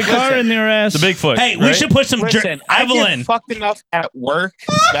have a toy car in your ass. The Bigfoot. Hey, we right? should put some Listen, I Evelyn. get fucked enough at work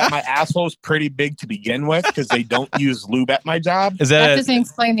that my asshole's pretty big to begin with because they don't use lube at my job. Is That that doesn't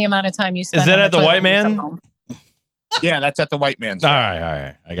explain the amount of time you spend. that on at the toilet White when you Man? come home. Yeah, that's at the white man's. all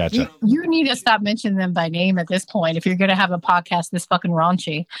right. I got you. You need to stop mentioning them by name at this point if you're going to have a podcast this fucking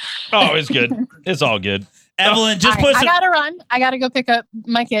raunchy. Oh, it's good. It's all good. Evelyn, just All right, put I some. gotta run. I gotta go pick up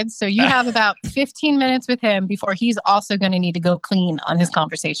my kids. So you have about 15 minutes with him before he's also going to need to go clean on his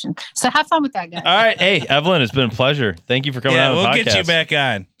conversation. So have fun with that, guy. All right. Hey, Evelyn, it's been a pleasure. Thank you for coming Yeah, on the we'll podcast. get you back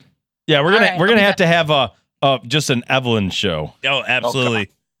on. Yeah, we're All gonna right, we're gonna I'll have be to have a just an Evelyn show. Oh,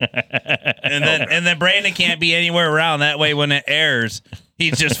 absolutely. and then Brandon can't be anywhere around. That way, when it airs,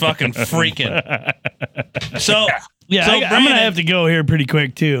 he's just fucking freaking. So Yeah, So I'm Brandon- gonna have to go here pretty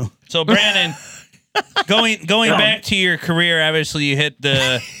quick too. So Brandon, going back to your career, obviously you hit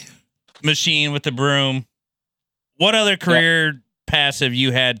the machine with the broom. What other career paths have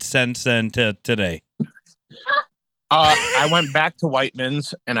you had since then to today? I went back to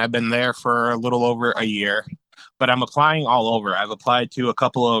Whiteman's and I've been there for a little over a year, but I'm applying all over. I've applied to a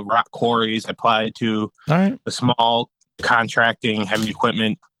couple of rock quarries. I applied to All right. a small contracting heavy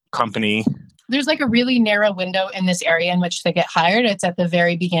equipment company. There's like a really narrow window in this area in which they get hired. It's at the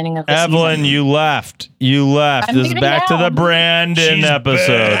very beginning of the Evelyn, season. you left. You left. I'm This is leaving back to now. the Brandon She's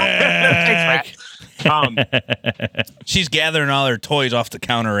episode. She's gathering all her toys off the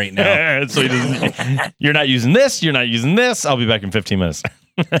counter right now. So you're not using this. You're not using this. I'll be back in 15 minutes.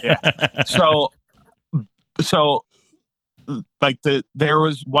 So like there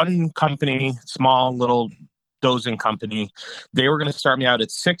was one company, small little dozing company. They were going to start me out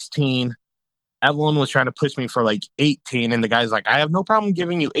at 16. Evelyn was trying to push me for like 18, and the guy's like, I have no problem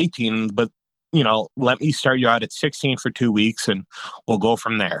giving you 18, but let me start you out at 16 for 2 weeks and we'll go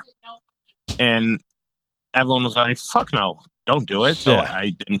from there. And Evelyn was like, fuck no, don't do it. So Yeah.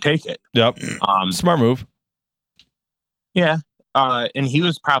 I didn't take it. Yep. Smart move. Yeah. And he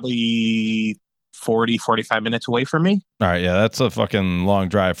was probably 45 minutes away from me. All right. Yeah, that's a fucking long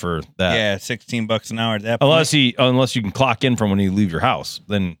drive for that. Yeah, $16 an hour at that point. Unless you can clock in from when you leave your house,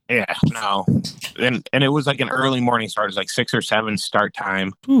 then Yeah, no. And it was like an early morning start. It was like 6 or 7 start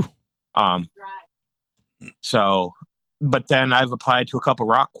time. Whew. So, but then I've applied to a couple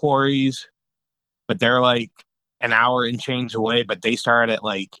rock quarries, but they're like an hour and change away, but they start at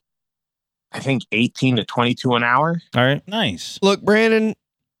like, I think 18 to 22 an hour. all right. Nice. Look, Brandon,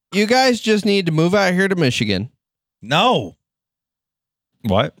 you guys just need to move out here to Michigan. No.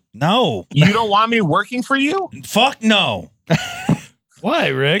 What? No. You don't want me working for you? Fuck no. Why,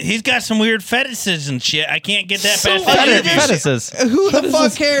 Rick? He's got some weird fetishes and shit. I can't get that past the funny. interview. Fetishes. Who the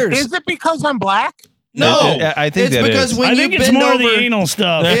fuck cares? Is it because I'm black? No, I think it's that because is. when I you think it's bend more over, the anal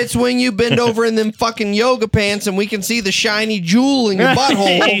stuff. it's when you bend over in them fucking yoga pants and we can see the shiny jewel in your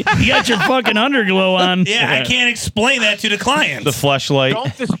butthole. You got your fucking underglow on. Yeah, I can't explain that to the clients. The fleshlight.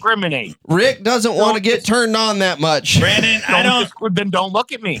 Don't discriminate. Rick doesn't want to get turned on that much. Brandon, Then don't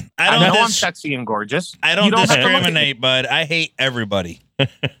look at me. I I don't know I'm dis- sexy and gorgeous. I You don't have to look at me. discriminate, bud. I hate everybody.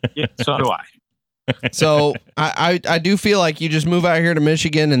 Yeah, so do I. So I do feel like you just move out here to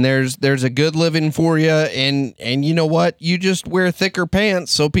Michigan and there's a good living for you, and you know what, you just wear thicker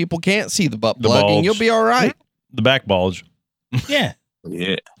pants so people can't see the butt The plug bulge. and you'll be all right. The back bulge. Yeah.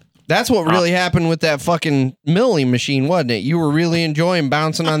 Yeah. That's what really happened with that fucking milling machine, wasn't it? You were really enjoying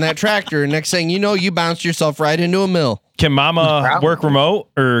bouncing on that tractor, and next thing you know, you bounced yourself right into a mill. Can Mama Probably. work remote,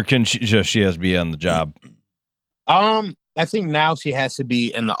 or can she has to be on the job? I think now she has to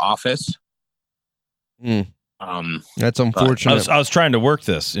be in the office. That's I unfortunate. was trying to work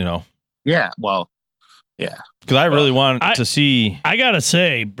this, Yeah. Well, because I really wanted to see I gotta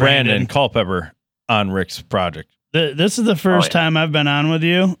say, Brandon Brandon, Culpepper on Rick's project. this is the first time I've been on with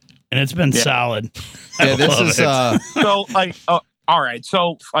you, and it's been Yeah. solid. yeah, this is so like, all right.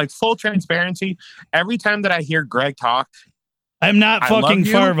 So like full transparency, every time that I hear Greg talk, I'm not I fucking love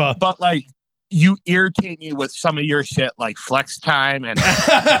you, Farva. but like you irritate me with some of your shit, like flex time and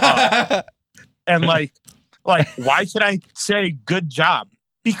and like why should I say good job?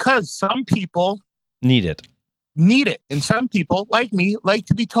 Because some people Need it. need it. And some people, like me, like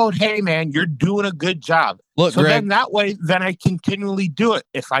to be told, hey, man, you're doing a good job. Look, so Greg, then that way, then I continually do it.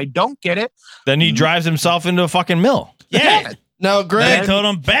 If I don't get it, Then he drives himself into a fucking mill. Yeah. now, I Greg, told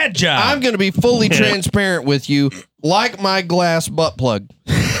him bad job. I'm going to be fully transparent with you, like my glass butt plug.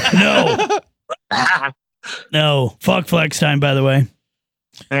 No. No. Fuck flex time, by the way.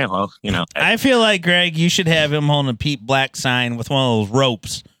 yeah, well, I feel like, Greg, you should have him holding a Pete Black sign with one of those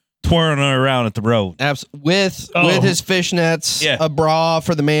ropes, twirling it around at the road. With his fishnets, Yeah. a bra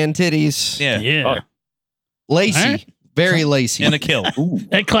for the man titties. Yeah. Yeah. Lacy. All right. Very lacy. And a kill.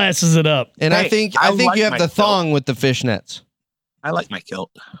 That classes it up. And I Hey, think I you like have my the kilt. thong with the fishnets. I like my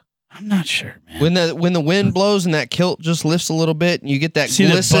kilt. I'm not sure, man. When the wind blows and that kilt just lifts a little bit and you get that See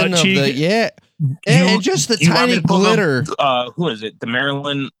the glisten butt of the cheek? and just the You want me tiny to pull up, glitter. who is it? The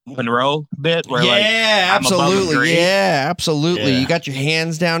Marilyn Monroe bit? Where Yeah, I'm above and absolutely. green? Yeah, absolutely. Yeah. You got your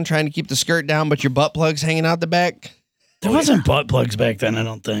hands down trying to keep the skirt down, but your butt plug's hanging out the back. There wasn't butt plugs back then, I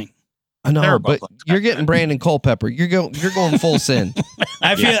don't think. I know, There are but butt plugs you're back getting Brandon Culpepper. You're going full sin.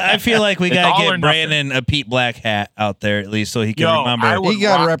 I feel like we It's gotta all or get nothing. Brandon a Pete Black hat out there at least so he can Yo, remember. I would He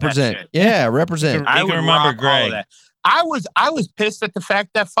got to rock that represent. shit. Yeah, represent. I You would can remember rock all of Greg. that. I was pissed at the fact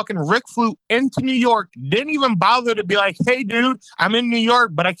that fucking Rick flew into New York, didn't even bother to be like, hey, dude, I'm in New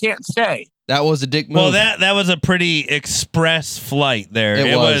York, but I can't stay. That was a dick move. Well, that was a pretty express flight there. It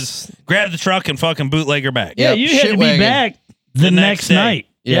It was. was grab the truck and fucking bootlegger back. Yeah, Yep, you had to be shitwagon. back the next day. night.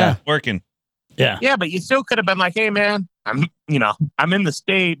 Yeah. Working. Yeah. Yeah, but you still could have been like, hey, man, I'm in the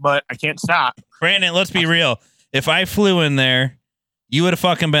state, but I can't stop. Brandon, let's be real. If I flew in there, you would have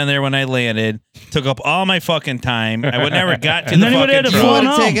fucking been there when I landed. Took up all my fucking time. I would never got to And the then he would've had fucking to You fly would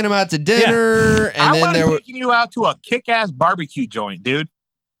truck. have home. taken him out to dinner, and I then would there have were, taken you out to a kick-ass barbecue joint, dude.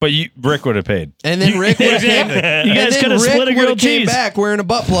 But Rick would have paid. and then Rick would have came. You and guys then could have Rick split a would've grilled came cheese. back wearing a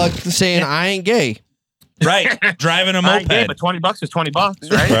butt plug saying, "I ain't gay." Right. Driving a I ain't gay, moped. but $20 is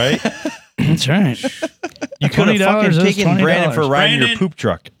 $20, right? Right? That's right. You could have $20 fucking is taken Brandon $20. for riding your Brandon- poop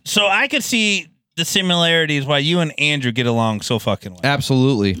truck. So I could see the similarities why you and Andrew get along so fucking well.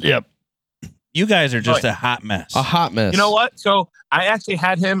 Absolutely, Yep. You guys are just Right. a hot mess. a hot mess. You know what? So I actually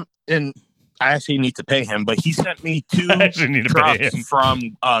had him, and I actually need to pay him, but he sent me 2 I actually need to pay trucks him.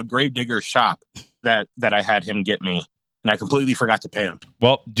 from Gravedigger's shop that I had him get me, and I completely forgot to pay him.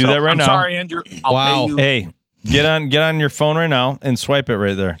 Well, do So, that right I'm now. sorry, Andrew. I'll Wow. pay you. Hey, get on your phone right now and swipe it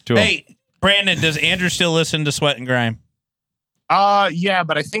right there to him. Hey, Brandon, does Andrew still listen to Sweat and Grime? Yeah,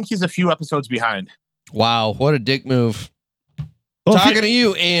 but I think he's a few episodes behind. Wow, what a dick move. Well, if Talking to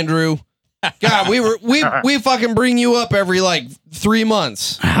you, Andrew. God, we fucking bring you up every like 3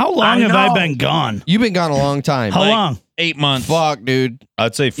 months. how long I have I know. been gone? You've been gone a long time. How Like- long? 8 months. Fuck, dude.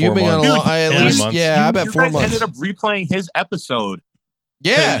 I'd say 4 You've been months. gone a long. At Yeah, least, months. yeah, I bet you 4 guys months. ended up replaying his episode.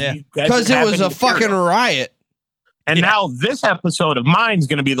 Yeah, Yeah. You guys because it didn't was have a any fucking material. riot. And Yeah. now this episode of mine's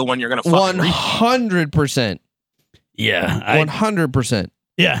going to be the one you're going to fucking replay. 100%. Yeah. 100%.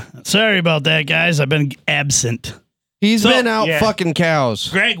 Yeah. Sorry about that, guys. I've been absent. He's So- been out yeah. fucking cows.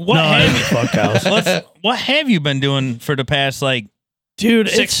 Greg, what No, I have didn't fuck cows. what have you been doing for the past like Dude,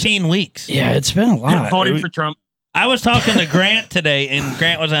 it's 16 weeks? yeah, it's been a lot. Voting for Trump. I was talking to Grant today, and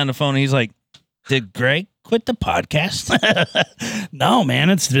Grant was on the phone. And he's like, "Did Greg quit the podcast?" No, man,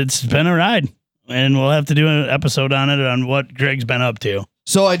 it's been a ride, and we'll have to do an episode on it on what Greg's been up to.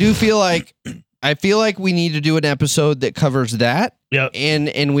 So I do feel like we need to do an episode that covers that. Yep.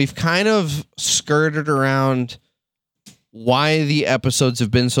 And we've kind of skirted around why the episodes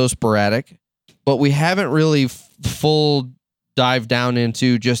have been so sporadic, but we haven't really full dive down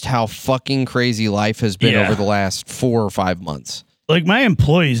into just how fucking crazy life has been Yeah. over the last 4 or 5 months. Like my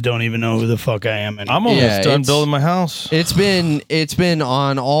employees don't even know who the fuck I am anymore. I'm almost Yeah, done it's- building my house. It's been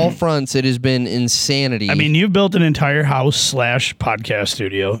on all fronts. It has been insanity. I mean, you've built an entire house / podcast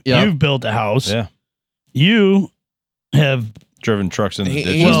studio. Yep. You've built a house. Yeah. You have Driven trucks in the he's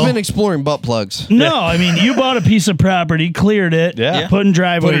ditch. Well- been exploring butt plugs. no. I mean, you bought a piece of property, cleared it, Yeah. putting Put a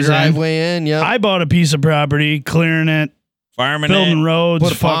driveways in. driveway in. Yep. I bought a piece of property, clearing it, Farming building it, roads,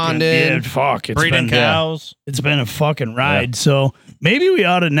 Put a fucking, pond in. yeah, fuck, it's breeding been cows. it's been a fucking ride. So maybe we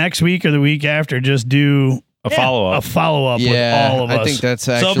ought to next week or the week after just do A follow a up. follow up with yeah, all of us. I think that's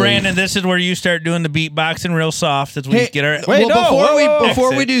actually. So Brandon, this is where you start doing the beatboxing real soft as we Hey, get our. well, no,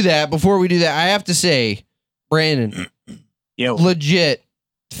 before whoa. we do that, I have to say, Brandon, Yo, legit,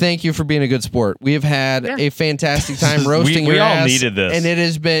 thank you for being a good sport. We have had Yeah. a fantastic time roasting we your all ass, needed this. and it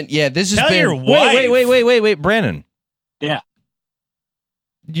has been this has Tell been your wife. Wait, Brandon. Yeah.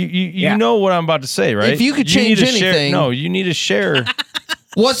 You Yeah. know what I'm about to say, right? If you could need change to share- anything- no, you need to share.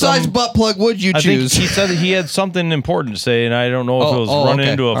 what some- size butt plug would you I think choose? he said that he had something important to say, and I don't know if Oh, it was oh, running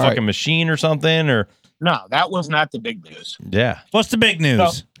okay. into a All fucking right. machine or something, or No, that was not the big news. Yeah. What's the big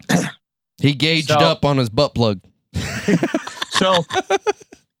news? He gauged up on his butt plug. So,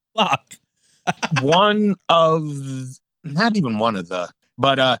 Fuck.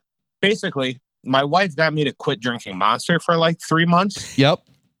 basically, my wife got me to quit drinking Monster for like 3 months. Yep.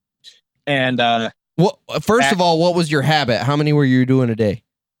 And Well, first of all, what was your habit? How many were you doing a day?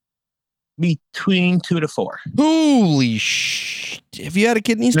 between 2 to 4. Holy shit. Have you had a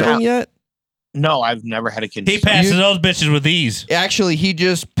kidney stone yet? No, I've never had a kidney He stone. passes those bitches with ease. Actually, he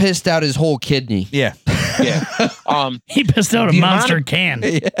just pissed out his whole kidney. Yeah. Yeah. He pissed out a monster can.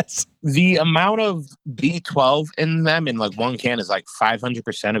 Yes. The amount of B12 in them in like one can is like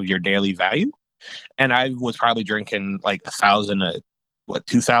 500% of your daily value. And I was probably drinking like 1,000,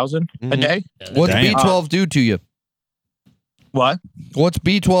 2,000 a day. What's Damn. B12 do to you? What? What's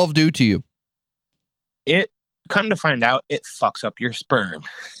B12 do to you? It, come to find out, it fucks up your sperm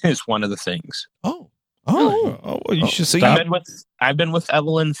is one of the things. Oh. Oh, well, you should So stop. I've been with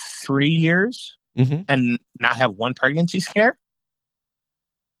Evelyn 3 years Mhm. and not have one pregnancy scare.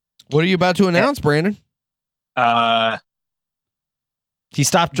 What are you about to announce, Brandon? He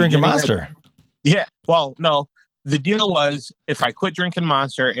stopped drinking Monster. Yeah. Well, no. The deal was if I quit drinking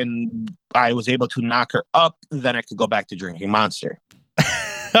Monster and I was able to knock her up, then I could go back to drinking Monster.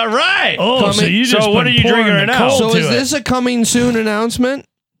 All right. Oh, so you just what are you drinking right now? So is this a coming soon announcement?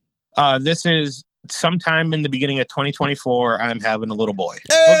 This is sometime in the beginning of 2024. I'm having a little boy.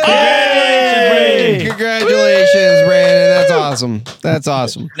 Hey! Congratulations, Brandon. That's awesome. That's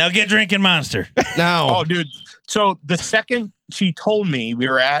awesome. Now get drinking Monster. Now, Oh, dude. So the second she told me, we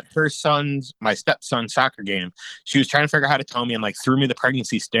were at my stepson's soccer game. She was trying to figure out how to tell me and like threw me the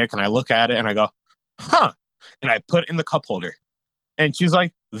pregnancy stick. And I look at it and I go, huh. And I put it in the cup holder. And she's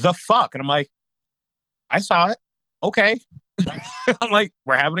like, the fuck? And I'm like, I saw it. Okay. I'm like,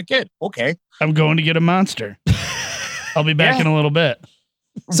 we're having a kid. Okay. I'm going to get a monster. I'll be back in a little bit.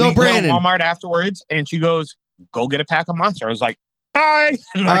 So, We went to Brandon. Walmart afterwards and she goes, go get a pack of Monster. I was like, hi.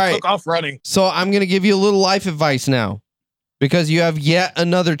 And All I right. took off running. So I'm going to give you a little life advice now because you have yet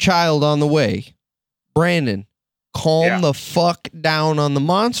another child on the way. Brandon, calm the fuck down on the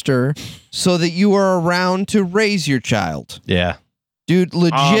Monster so that you are around to raise your child. Yeah. Dude,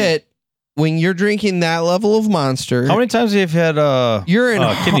 legit, when you're drinking that level of Monster, How many times have you had you're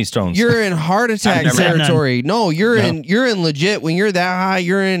in kidney stones? You're in heart attack never had territory. No, you're in legit. When you're that high,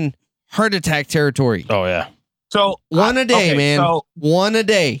 you're in heart attack territory. Oh yeah. So One a day, okay, man. So One a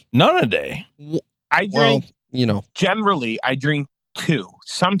day. None a day. I drink. Well, you know. Generally, I drink 2.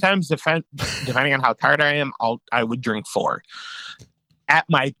 Sometimes, depending on how tired I am, I would drink 4. At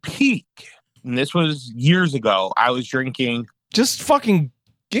my peak, and this was years ago, I was drinking Just fucking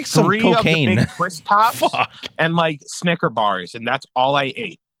get some 3 cocaine. of the big twist tops Fuck. and like Snicker bars, and that's all I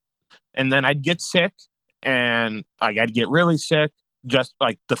ate. And then I'd get sick, and like I'd get really sick, just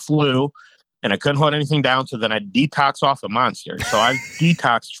like the flu, and I couldn't hold anything down. So then I'd detox off of Monster. So I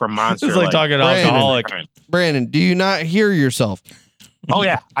detoxed from Monster. It's like talking to Brandon. alcoholic. Brandon, do you not hear yourself? Oh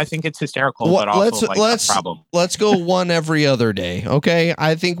yeah, I think it's hysterical, What- but also like let's- a problem. Let's go one every other day, okay?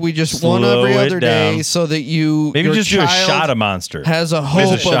 I think we just Slow one every it other day down. so that your Maybe just do a child shot of Monster. has a Maybe hope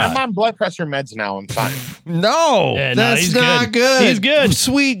it's a of. shot. I'm on blood pressure meds now. I'm fine. No. Yeah, no, That's he's not good. He's good.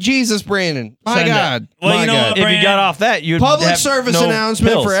 Sweet Jesus, Brandon. My Send it. God. Well, My you know God. what, If you got off that, you'd Public have service no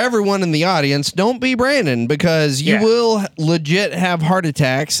announcement pills. for everyone in the audience. Don't be Brandon because you Yeah. will legit have heart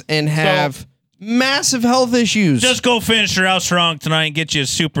attacks and have massive health issues. Just go finish her out strong tonight and get you a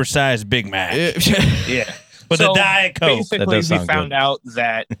supersized Big Mac Yeah. with So a Diet Coke. That basically, we does sound found out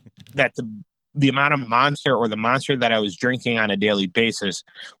that the amount of Monster or the Monster that I was drinking on a daily basis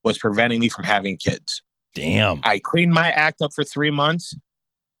was preventing me from having kids. Damn. I cleaned my act up for 3 months,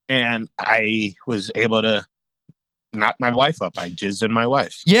 and I was able to knock my wife up. I jizzed in my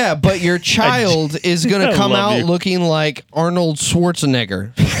wife. Yeah, but your child is going I to come love out you. looking like Arnold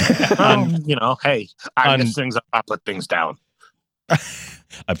Schwarzenegger. You know, hey, I On- miss things up, I put things down.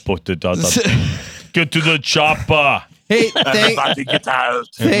 I put it on Get to the chopper. Hey, I'm about to get out.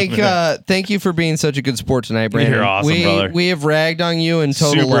 thank you for being such a good sport tonight, Brandon. You're awesome, brother. We have ragged on you in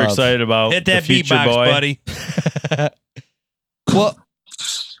total Super love. excited about Hit that the future beatbox, boy. buddy. Well,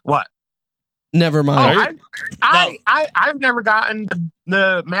 What? never Oh, mind. I've never gotten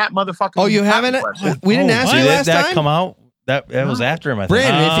the Matt motherfucking. Oh, you haven't? question. We didn't Oh, ask why you did last that time? come out? That was after him, I think.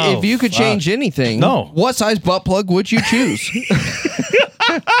 Brandon, if you could fuck. change anything, No. what size butt plug would you choose?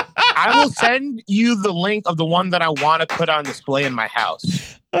 I will send you the link of the one that I want to put on display in my house.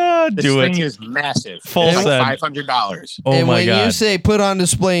 This Do thing it. is massive. Full It's send. like $500. Oh and my when god. you say put on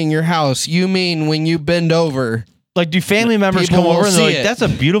display in your house, you mean when you bend over. Like, do family members People come over will and they're see like, it. that's a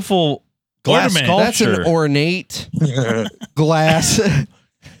beautiful glass Ornament. sculpture. That's an ornate glass.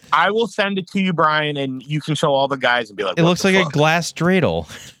 I will send it to you, Brian, and you can show all the guys and be like, It what looks the like fuck? a glass dreidel.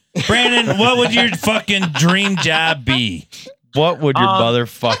 Brandon, what would your fucking dream job be? What would your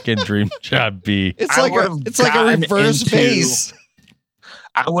motherfucking dream job be? It's I like would've it's like a gotten reverse into- face.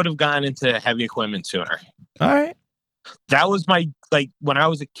 I would have gone into heavy equipment sooner. All right. That was my, like, when I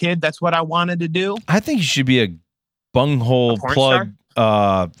was a kid, that's what I wanted to do. I think you should be a bunghole A porn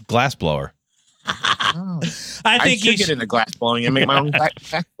plug glass blower. I I think you should get into glass blowing and make my own glass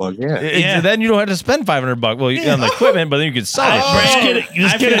plug. Yeah. Yeah. Then you don't have to spend $500. Well, you on the equipment, but then you could sell it.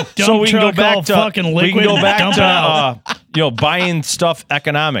 Just get a dump So we can go truck back all to fucking liquid. we can go and back dump to it out. buying stuff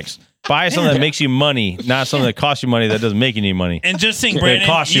economics. Buy something that makes you money, not something that costs you money that doesn't make any money And just think, It Brandon,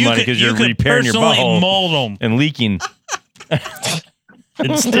 costs you money 'cause you're could repairing your personally butthole. mold them. and leaking.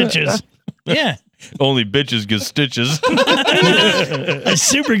 And stitches. Yeah. Only bitches get stitches. I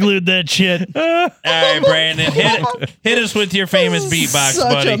super glued that shit. All right, Brandon, hit us with your famous beatbox,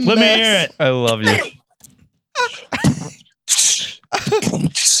 Such buddy. a Let me hear it. I love you.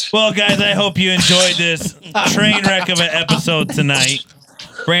 Well, guys, I hope you enjoyed this train wreck of an episode tonight.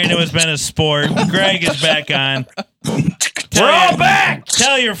 Brandon has been a sport. Greg is back on. We're all back.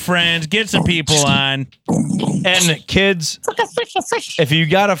 Tell your friends. Get some people on. And kids, if you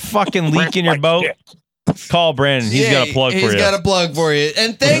got a fucking leak in your boat, call Brandon. He's got a plug for you. He's got a plug for you.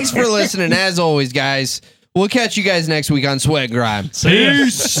 And thanks for listening. As always, guys, we'll catch you guys next week on Sweat and Grime. See ya.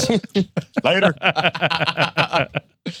 Later.